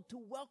world, to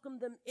welcome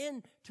them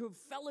in to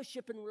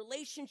fellowship and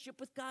relationship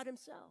with God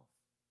himself.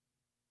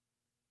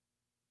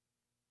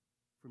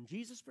 From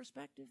Jesus'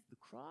 perspective, the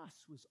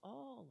cross was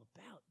all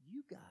about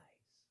you guys.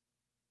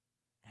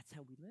 That's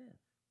how we live.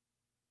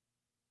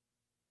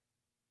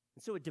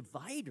 And so a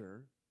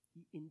divider,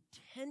 he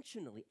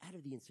intentionally, out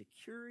of the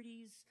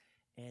insecurities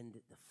and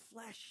the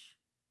flesh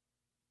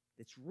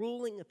that's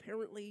ruling,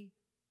 apparently,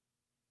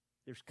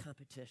 there's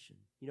competition.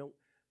 You know,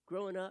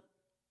 growing up,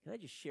 can I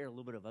just share a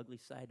little bit of ugly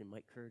side in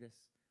Mike Curtis?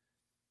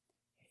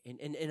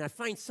 And I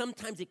find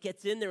sometimes it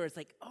gets in there, it's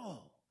like,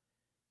 oh,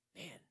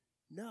 man,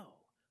 no.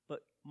 But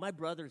my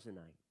brothers and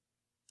I,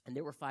 and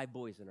there were 5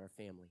 boys in our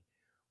family,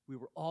 we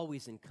were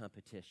always in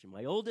competition.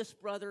 My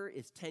oldest brother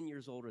is 10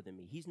 years older than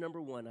me. He's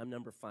number 1. I'm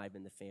number 5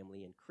 in the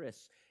family. And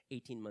Chris,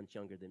 18 months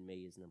younger than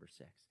me, is number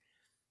 6.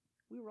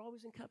 We were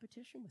always in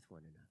competition with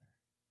one another.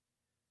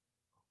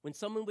 When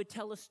someone would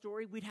tell a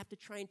story, we'd have to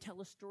try and tell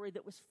a story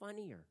that was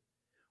funnier.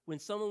 When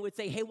someone would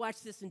say, hey,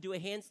 watch this and do a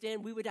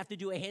handstand, we would have to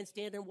do a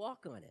handstand and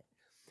walk on it.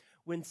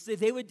 When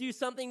they would do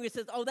something, we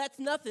said, oh, that's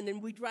nothing,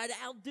 and we'd try to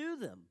outdo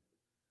them.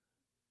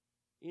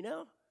 You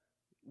know?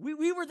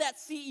 We were that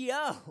CEO.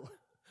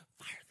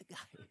 Fire the guy.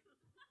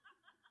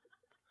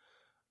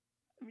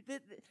 I mean,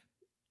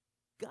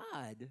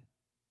 God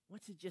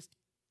wants to just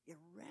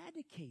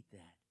eradicate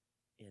that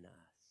in us.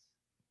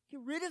 Get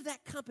rid of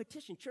that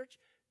competition. Church,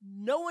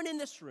 no one in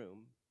this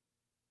room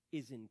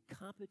is in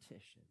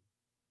competition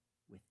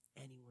with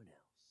anyone else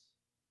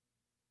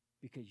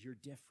because you're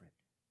different.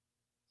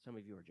 Some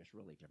of you are just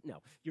really different.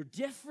 No, you're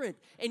different.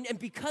 And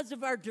because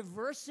of our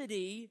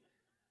diversity,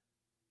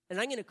 and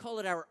I'm going to call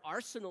it our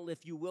arsenal,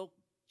 if you will,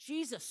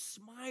 Jesus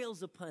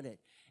smiles upon it,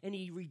 and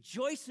he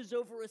rejoices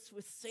over us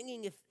with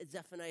singing, if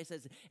Zephaniah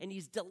says, and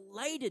he's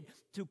delighted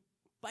to,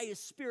 by his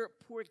Spirit,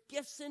 pour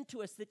gifts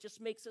into us that just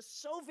makes us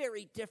so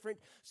very different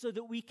so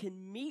that we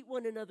can meet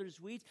one another's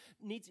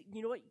needs.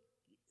 You know what?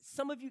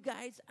 Some of you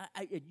guys,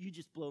 you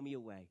just blow me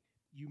away.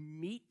 You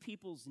meet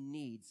people's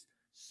needs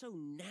so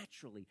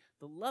naturally.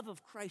 The love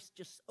of Christ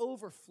just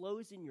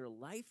overflows in your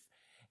life,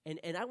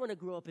 and I want to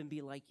grow up and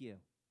be like you.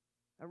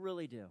 I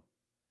really do.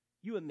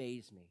 You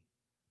amaze me.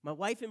 My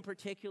wife in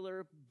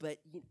particular, but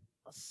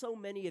so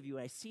many of you,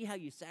 I see how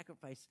you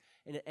sacrifice,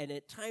 and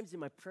at times in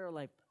my prayer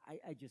life,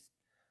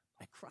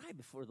 I cry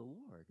before the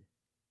Lord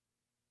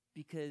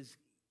because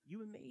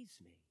you amaze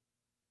me.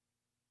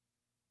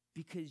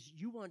 Because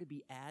you want to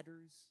be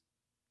adders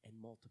and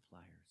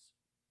multipliers.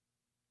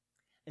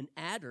 An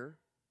adder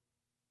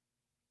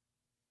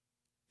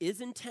is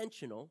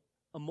intentional.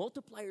 A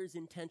multiplier is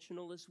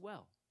intentional as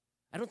well.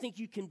 I don't think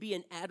you can be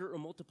an adder or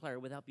multiplier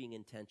without being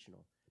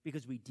intentional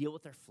because we deal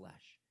with our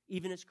flesh,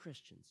 even as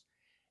Christians.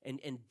 And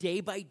day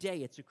by day,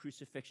 it's a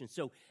crucifixion.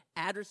 So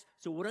adders,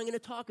 so what I'm going to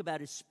talk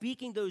about is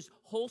speaking those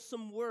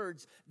wholesome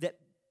words that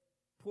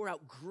pour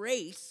out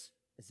grace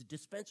as the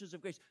dispensers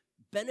of grace,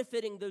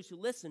 benefiting those who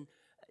listen.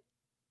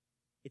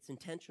 It's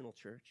intentional,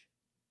 church.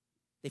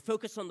 They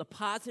focus on the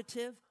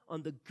positive,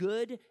 on the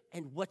good,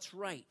 and what's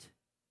right.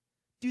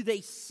 Do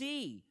they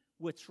see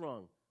what's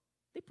wrong?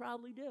 They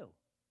probably do.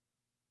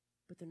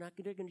 But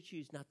they're going to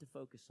choose not to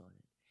focus on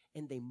it.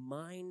 And they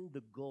mine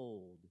the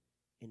gold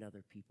in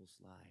other people's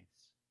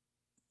lives.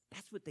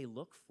 That's what they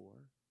look for.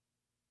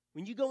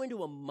 When you go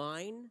into a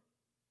mine,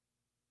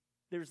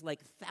 there's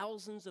like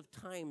thousands of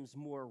times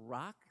more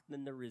rock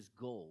than there is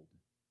gold.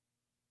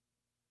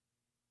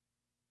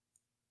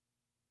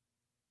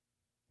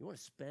 You want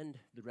to spend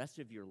the rest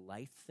of your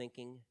life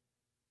thinking,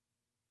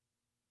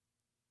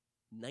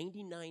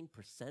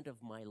 99%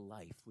 of my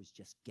life was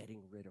just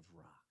getting rid of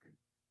rock.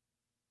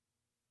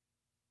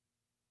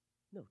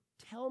 No,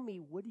 tell me,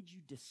 what did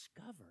you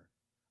discover?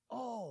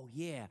 Oh,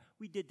 yeah,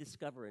 we did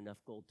discover enough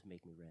gold to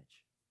make me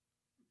rich.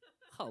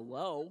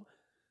 Hello?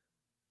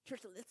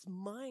 Church, let's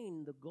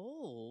mine the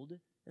gold,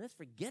 and let's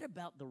forget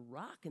about the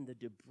rock and the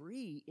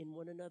debris in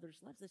one another's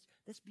lives.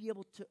 Let's be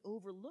able to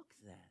overlook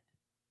that.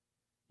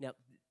 Now,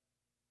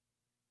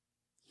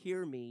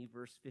 hear me,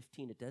 verse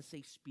 15. It does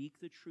say, speak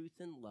the truth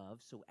in love,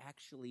 so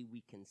actually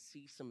we can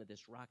see some of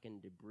this rock and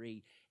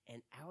debris,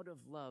 and out of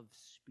love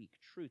speak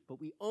truth.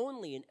 But we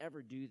only and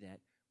ever do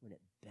that when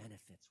it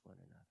benefits one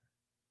another.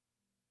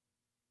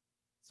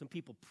 Some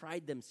people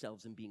pride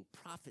themselves in being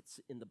prophets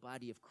in the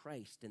body of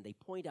Christ, and they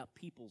point out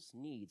people's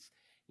needs.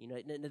 You know,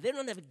 they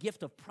don't have a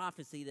gift of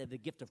prophecy, they have the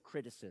gift of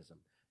criticism,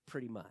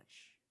 pretty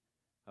much.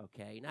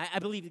 Okay? And I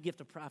believe the gift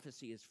of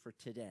prophecy is for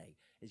today,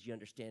 as you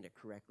understand it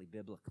correctly,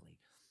 biblically.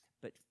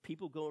 But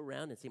people go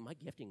around and say, my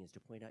gifting is to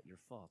point out your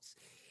faults.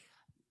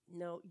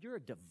 No, you're a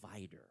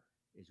divider,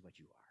 is what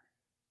you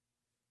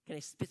are.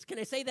 Can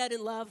I say that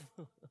in love?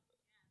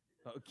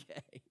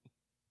 Okay.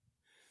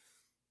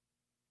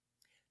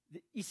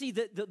 You see,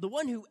 the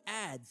one who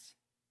adds,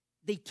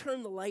 they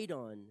turn the light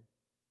on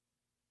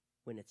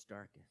when it's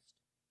darkest.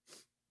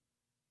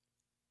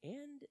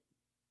 And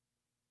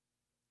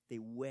they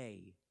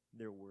weigh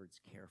their words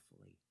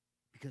carefully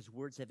because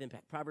words have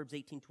impact. Proverbs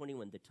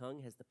 18:21, the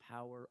tongue has the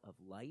power of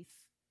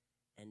life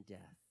and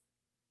death.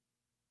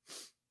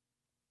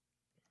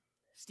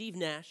 Steve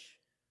Nash,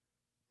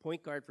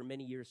 point guard for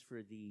many years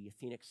for the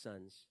Phoenix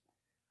Suns,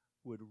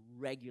 would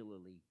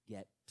regularly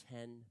get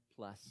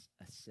 10-plus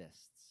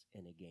assists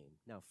in a game.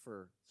 Now,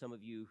 for some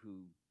of you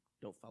who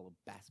don't follow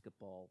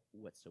basketball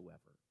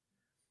whatsoever,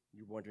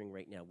 you're wondering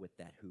right now what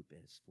that hoop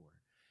is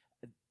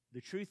for. The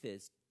truth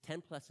is,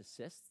 10-plus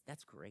assists,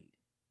 that's great.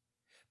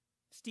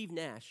 Steve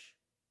Nash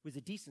was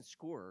a decent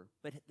scorer,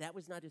 but that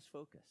was not his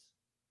focus.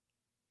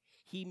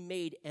 He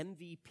made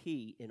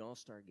MVP in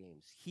all-star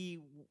games. He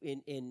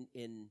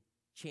in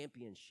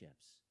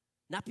championships.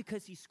 Not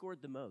because he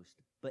scored the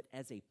most, but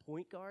as a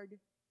point guard,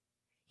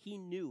 he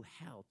knew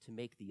how to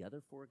make the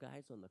other four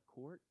guys on the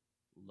court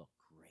look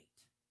great.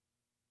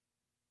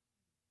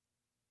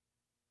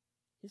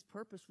 His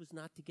purpose was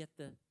not to get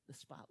the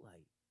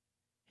spotlight.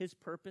 His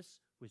purpose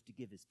was to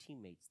give his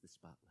teammates the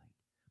spotlight.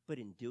 But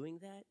in doing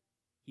that,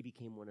 he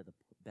became one of the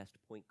best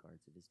point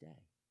guards of his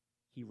day.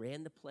 He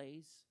ran the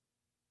plays,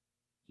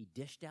 he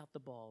dished out the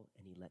ball,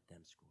 and he let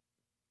them score.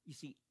 You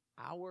see,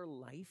 our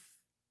life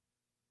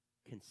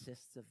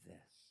consists of this.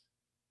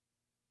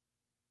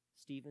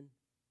 Stephen,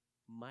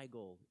 my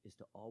goal is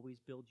to always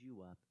build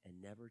you up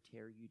and never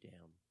tear you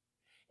down.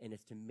 And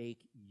it's to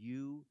make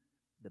you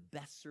the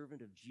best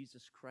servant of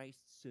Jesus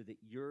Christ so that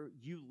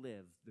you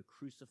live the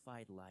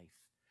crucified life.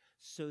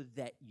 So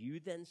that you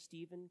then,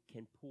 Stephen,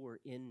 can pour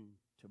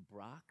into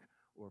Brock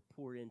or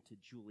pour into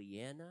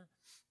Juliana,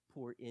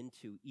 pour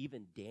into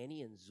even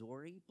Danny and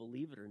Zori,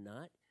 believe it or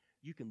not.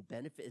 you can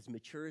benefit, as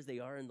mature as they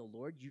are in the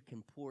Lord, you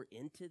can pour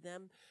into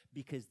them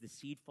because the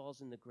seed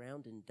falls in the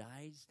ground and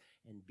dies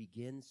and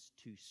begins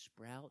to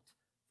sprout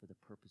for the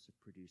purpose of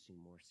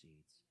producing more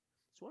seeds.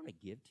 So I want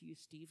to give to you,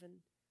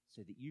 Stephen,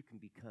 so that you can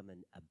become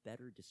a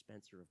better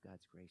dispenser of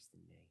God's grace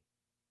than me.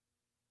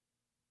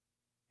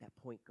 That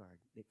point guard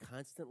that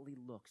constantly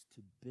looks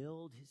to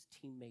build his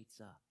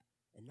teammates up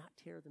and not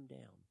tear them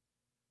down.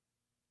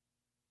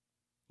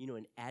 You know,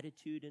 an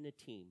attitude in a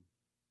team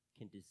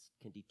can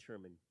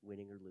determine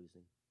winning or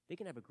losing. They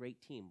can have a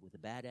great team with a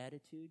bad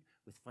attitude,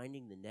 with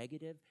finding the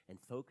negative and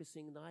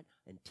focusing on that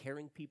and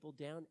tearing people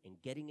down and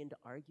getting into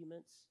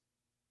arguments.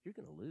 You're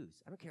going to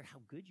lose. I don't care how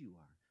good you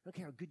are. I don't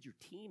care how good your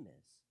team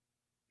is.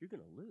 You're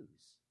going to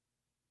lose.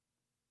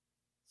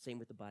 Same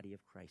with the body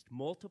of Christ.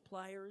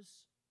 Multipliers,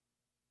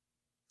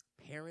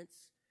 parents,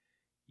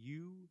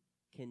 you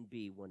can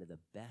be one of the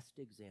best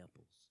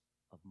examples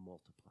of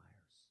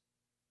multipliers,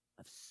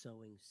 of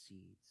sowing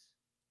seeds.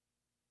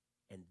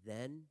 And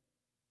then,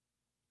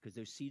 because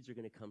those seeds are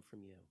going to come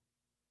from you.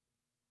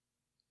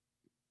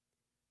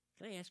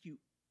 Can I ask you,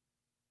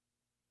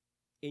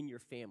 in your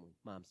family,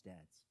 moms, dads,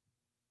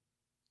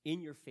 in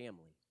your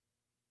family,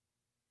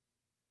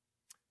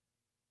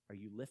 are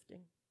you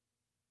lifting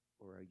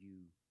or are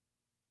you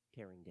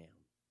tearing down?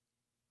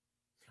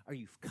 Are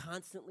you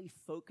constantly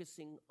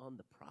focusing on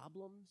the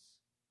problems?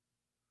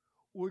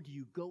 Or do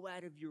you go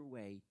out of your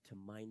way to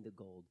mine the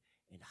gold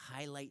and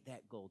highlight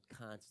that gold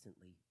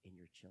constantly in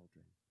your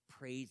children,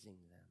 praising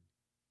them?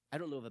 I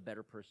don't know of a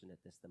better person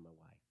at this than my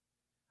wife.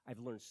 I've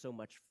learned so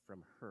much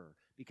from her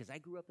because I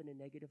grew up in a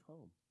negative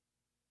home.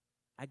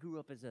 I grew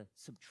up as a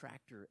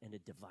subtractor and a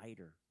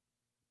divider.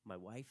 My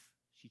wife,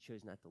 she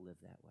chose not to live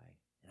that way.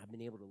 And I've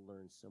been able to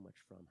learn so much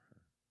from her.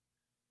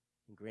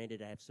 And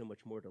granted, I have so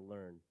much more to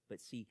learn.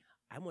 But see,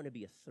 I want to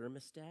be a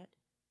thermostat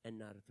and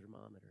not a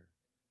thermometer.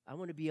 I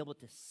want to be able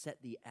to set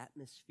the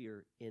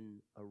atmosphere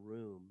in a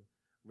room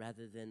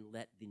rather than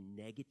let the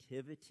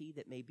negativity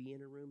that may be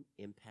in a room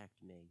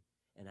impact me.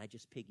 And I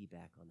just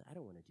piggyback on that. I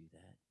don't want to do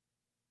that.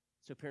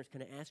 So parents,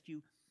 can I ask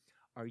you,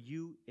 are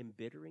you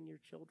embittering your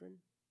children?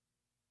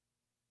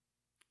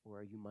 Or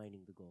are you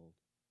mining the gold?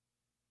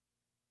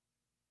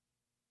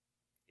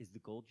 Is the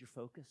gold your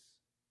focus?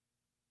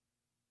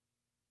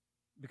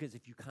 Because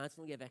if you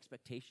constantly have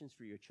expectations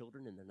for your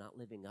children and they're not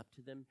living up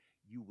to them,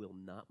 you will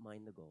not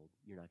mine the gold.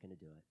 You're not going to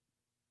do it.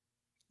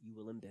 You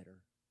will embitter.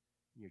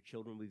 And your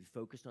children will be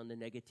focused on the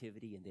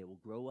negativity, and they will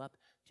grow up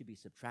to be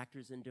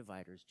subtractors and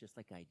dividers just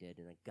like I did,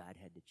 and God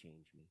had to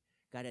change me.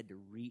 God had to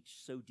reach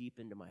so deep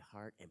into my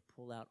heart and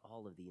pull out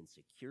all of the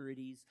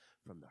insecurities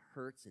from the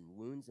hurts and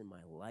wounds in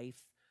my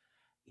life.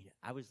 You know,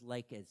 I was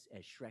like, as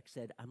Shrek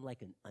said, I'm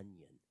like an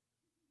onion,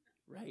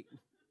 right?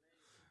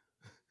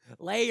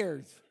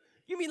 Layers.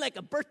 You mean like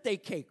a birthday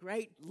cake,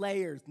 right?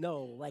 Layers.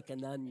 No, like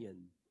an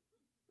onion.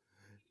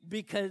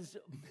 Because,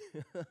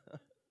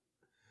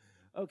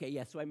 okay,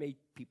 yeah, so I made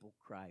people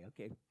cry.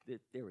 Okay,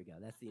 there we go.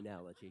 That's the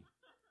analogy.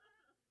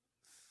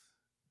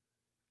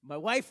 My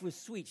wife was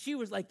sweet. She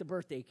was like the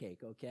birthday cake,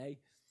 okay?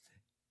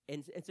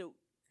 And so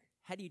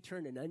how do you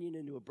turn an onion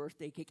into a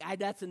birthday cake?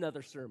 That's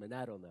another sermon.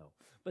 I don't know.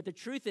 But the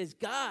truth is,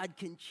 God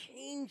can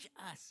change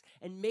us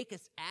and make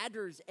us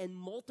adders and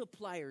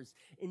multipliers,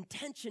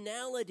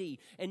 intentionality,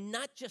 and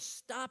not just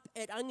stop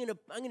at, I'm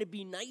gonna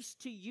be nice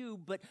to you,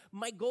 but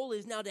my goal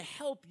is now to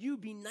help you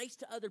be nice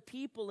to other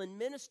people and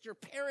minister.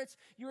 Parents,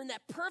 you're in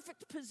that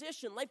perfect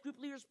position, life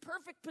group leaders,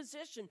 perfect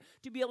position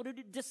to be able to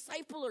do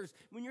disciplers.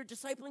 When you're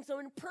discipling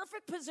someone,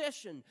 perfect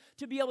position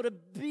to be able to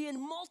be a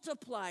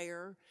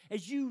multiplier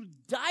as you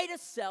die to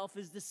self,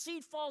 as the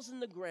seed falls in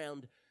the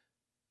ground,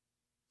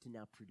 to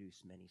now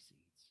produce many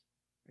seeds.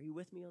 Are you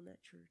with me on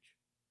that, church?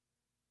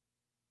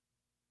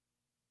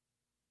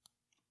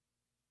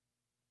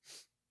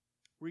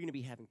 We're going to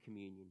be having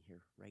communion here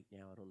right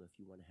now. I don't know if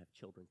you want to have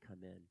children come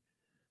in.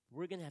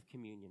 We're going to have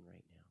communion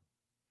right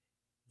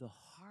now. The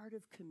heart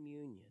of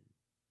communion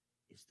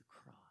is the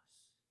cross.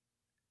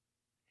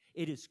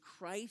 It is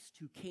Christ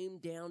who came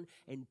down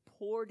and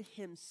poured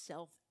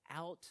himself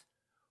out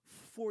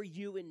for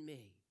you and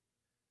me,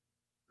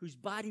 whose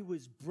body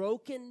was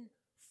broken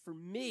for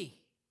me,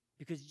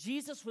 because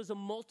Jesus was a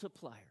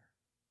multiplier,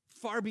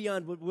 far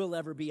beyond what we'll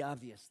ever be,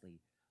 obviously.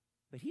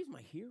 But he's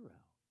my hero.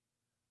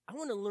 I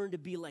want to learn to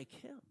be like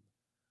him.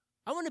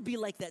 I want to be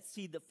like that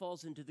seed that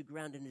falls into the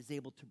ground and is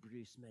able to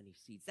produce many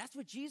seeds. That's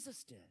what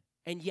Jesus did.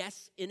 And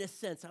yes, in a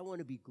sense, I want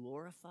to be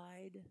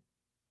glorified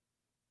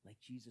like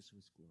Jesus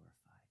was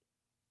glorified.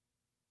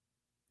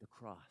 The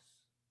cross,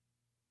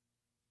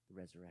 the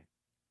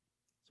resurrection.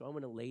 So I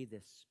want to lay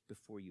this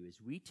before you as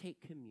we take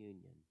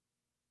communion.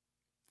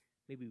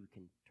 Maybe we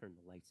can turn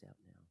the lights out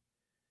now.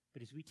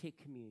 But as we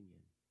take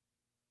communion,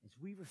 as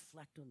we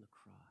reflect on the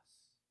cross,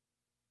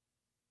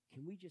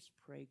 can we just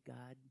pray,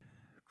 God,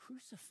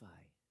 crucify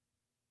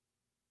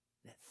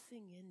that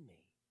thing in me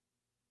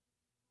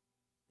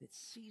that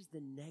sees the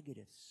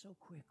negative so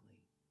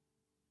quickly?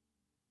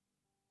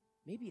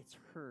 Maybe it's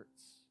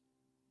hurts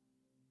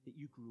that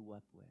you grew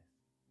up with.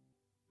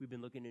 We've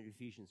been looking at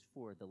Ephesians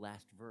 4, the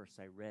last verse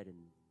I read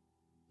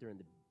during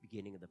the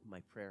beginning of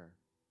my prayer.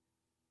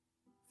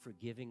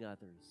 Forgiving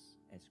others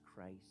as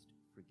Christ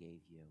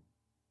forgave you.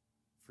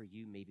 For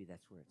you, maybe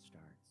that's where it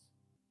starts.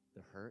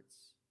 The hurts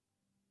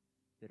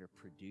that are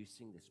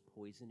producing this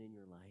poison in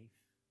your life,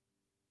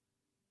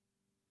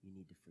 you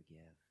need to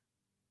forgive.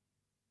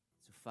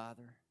 So,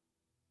 Father,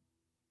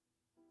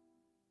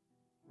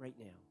 right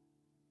now,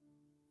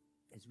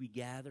 as we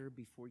gather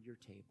before your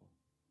table,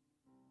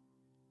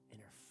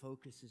 and our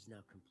focus is now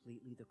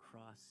completely the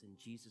cross and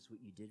Jesus, what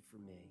you did for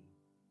me,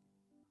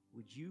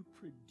 would you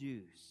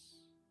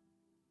produce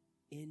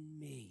in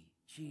me,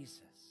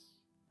 Jesus,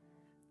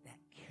 that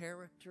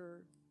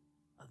character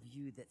of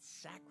you that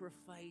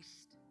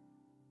sacrificed,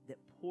 that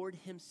poured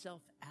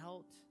himself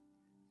out,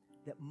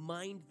 that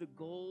mined the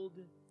gold,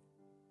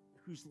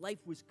 whose life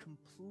was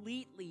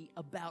completely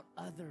about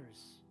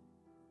others,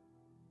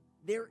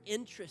 their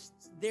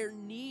interests, their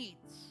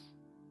needs,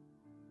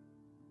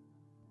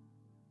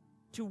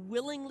 to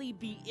willingly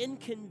be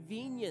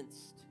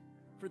inconvenienced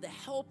for the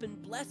help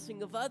and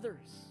blessing of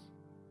others.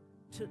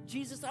 To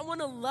Jesus, I want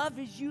to love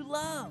as you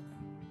love.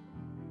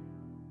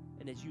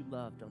 And as you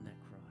loved on that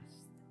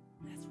cross,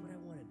 that's what I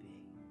want to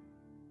be.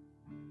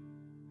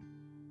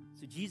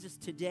 So Jesus,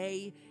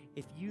 today,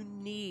 if you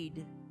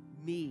need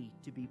me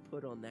to be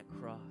put on that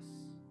cross,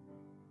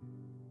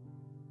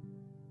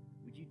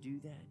 would you do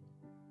that?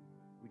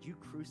 Would you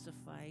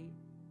crucify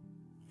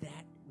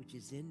that which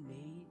is in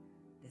me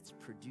that's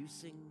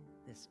producing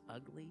this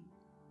ugly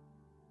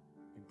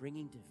and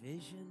bringing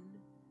division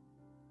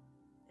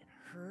and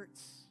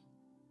hurts?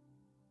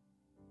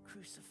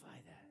 Crucify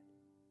that.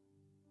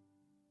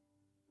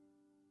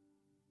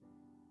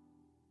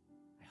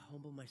 I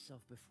humble myself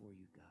before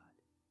you, God.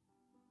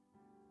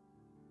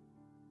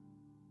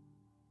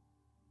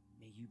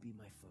 May you be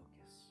my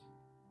focus.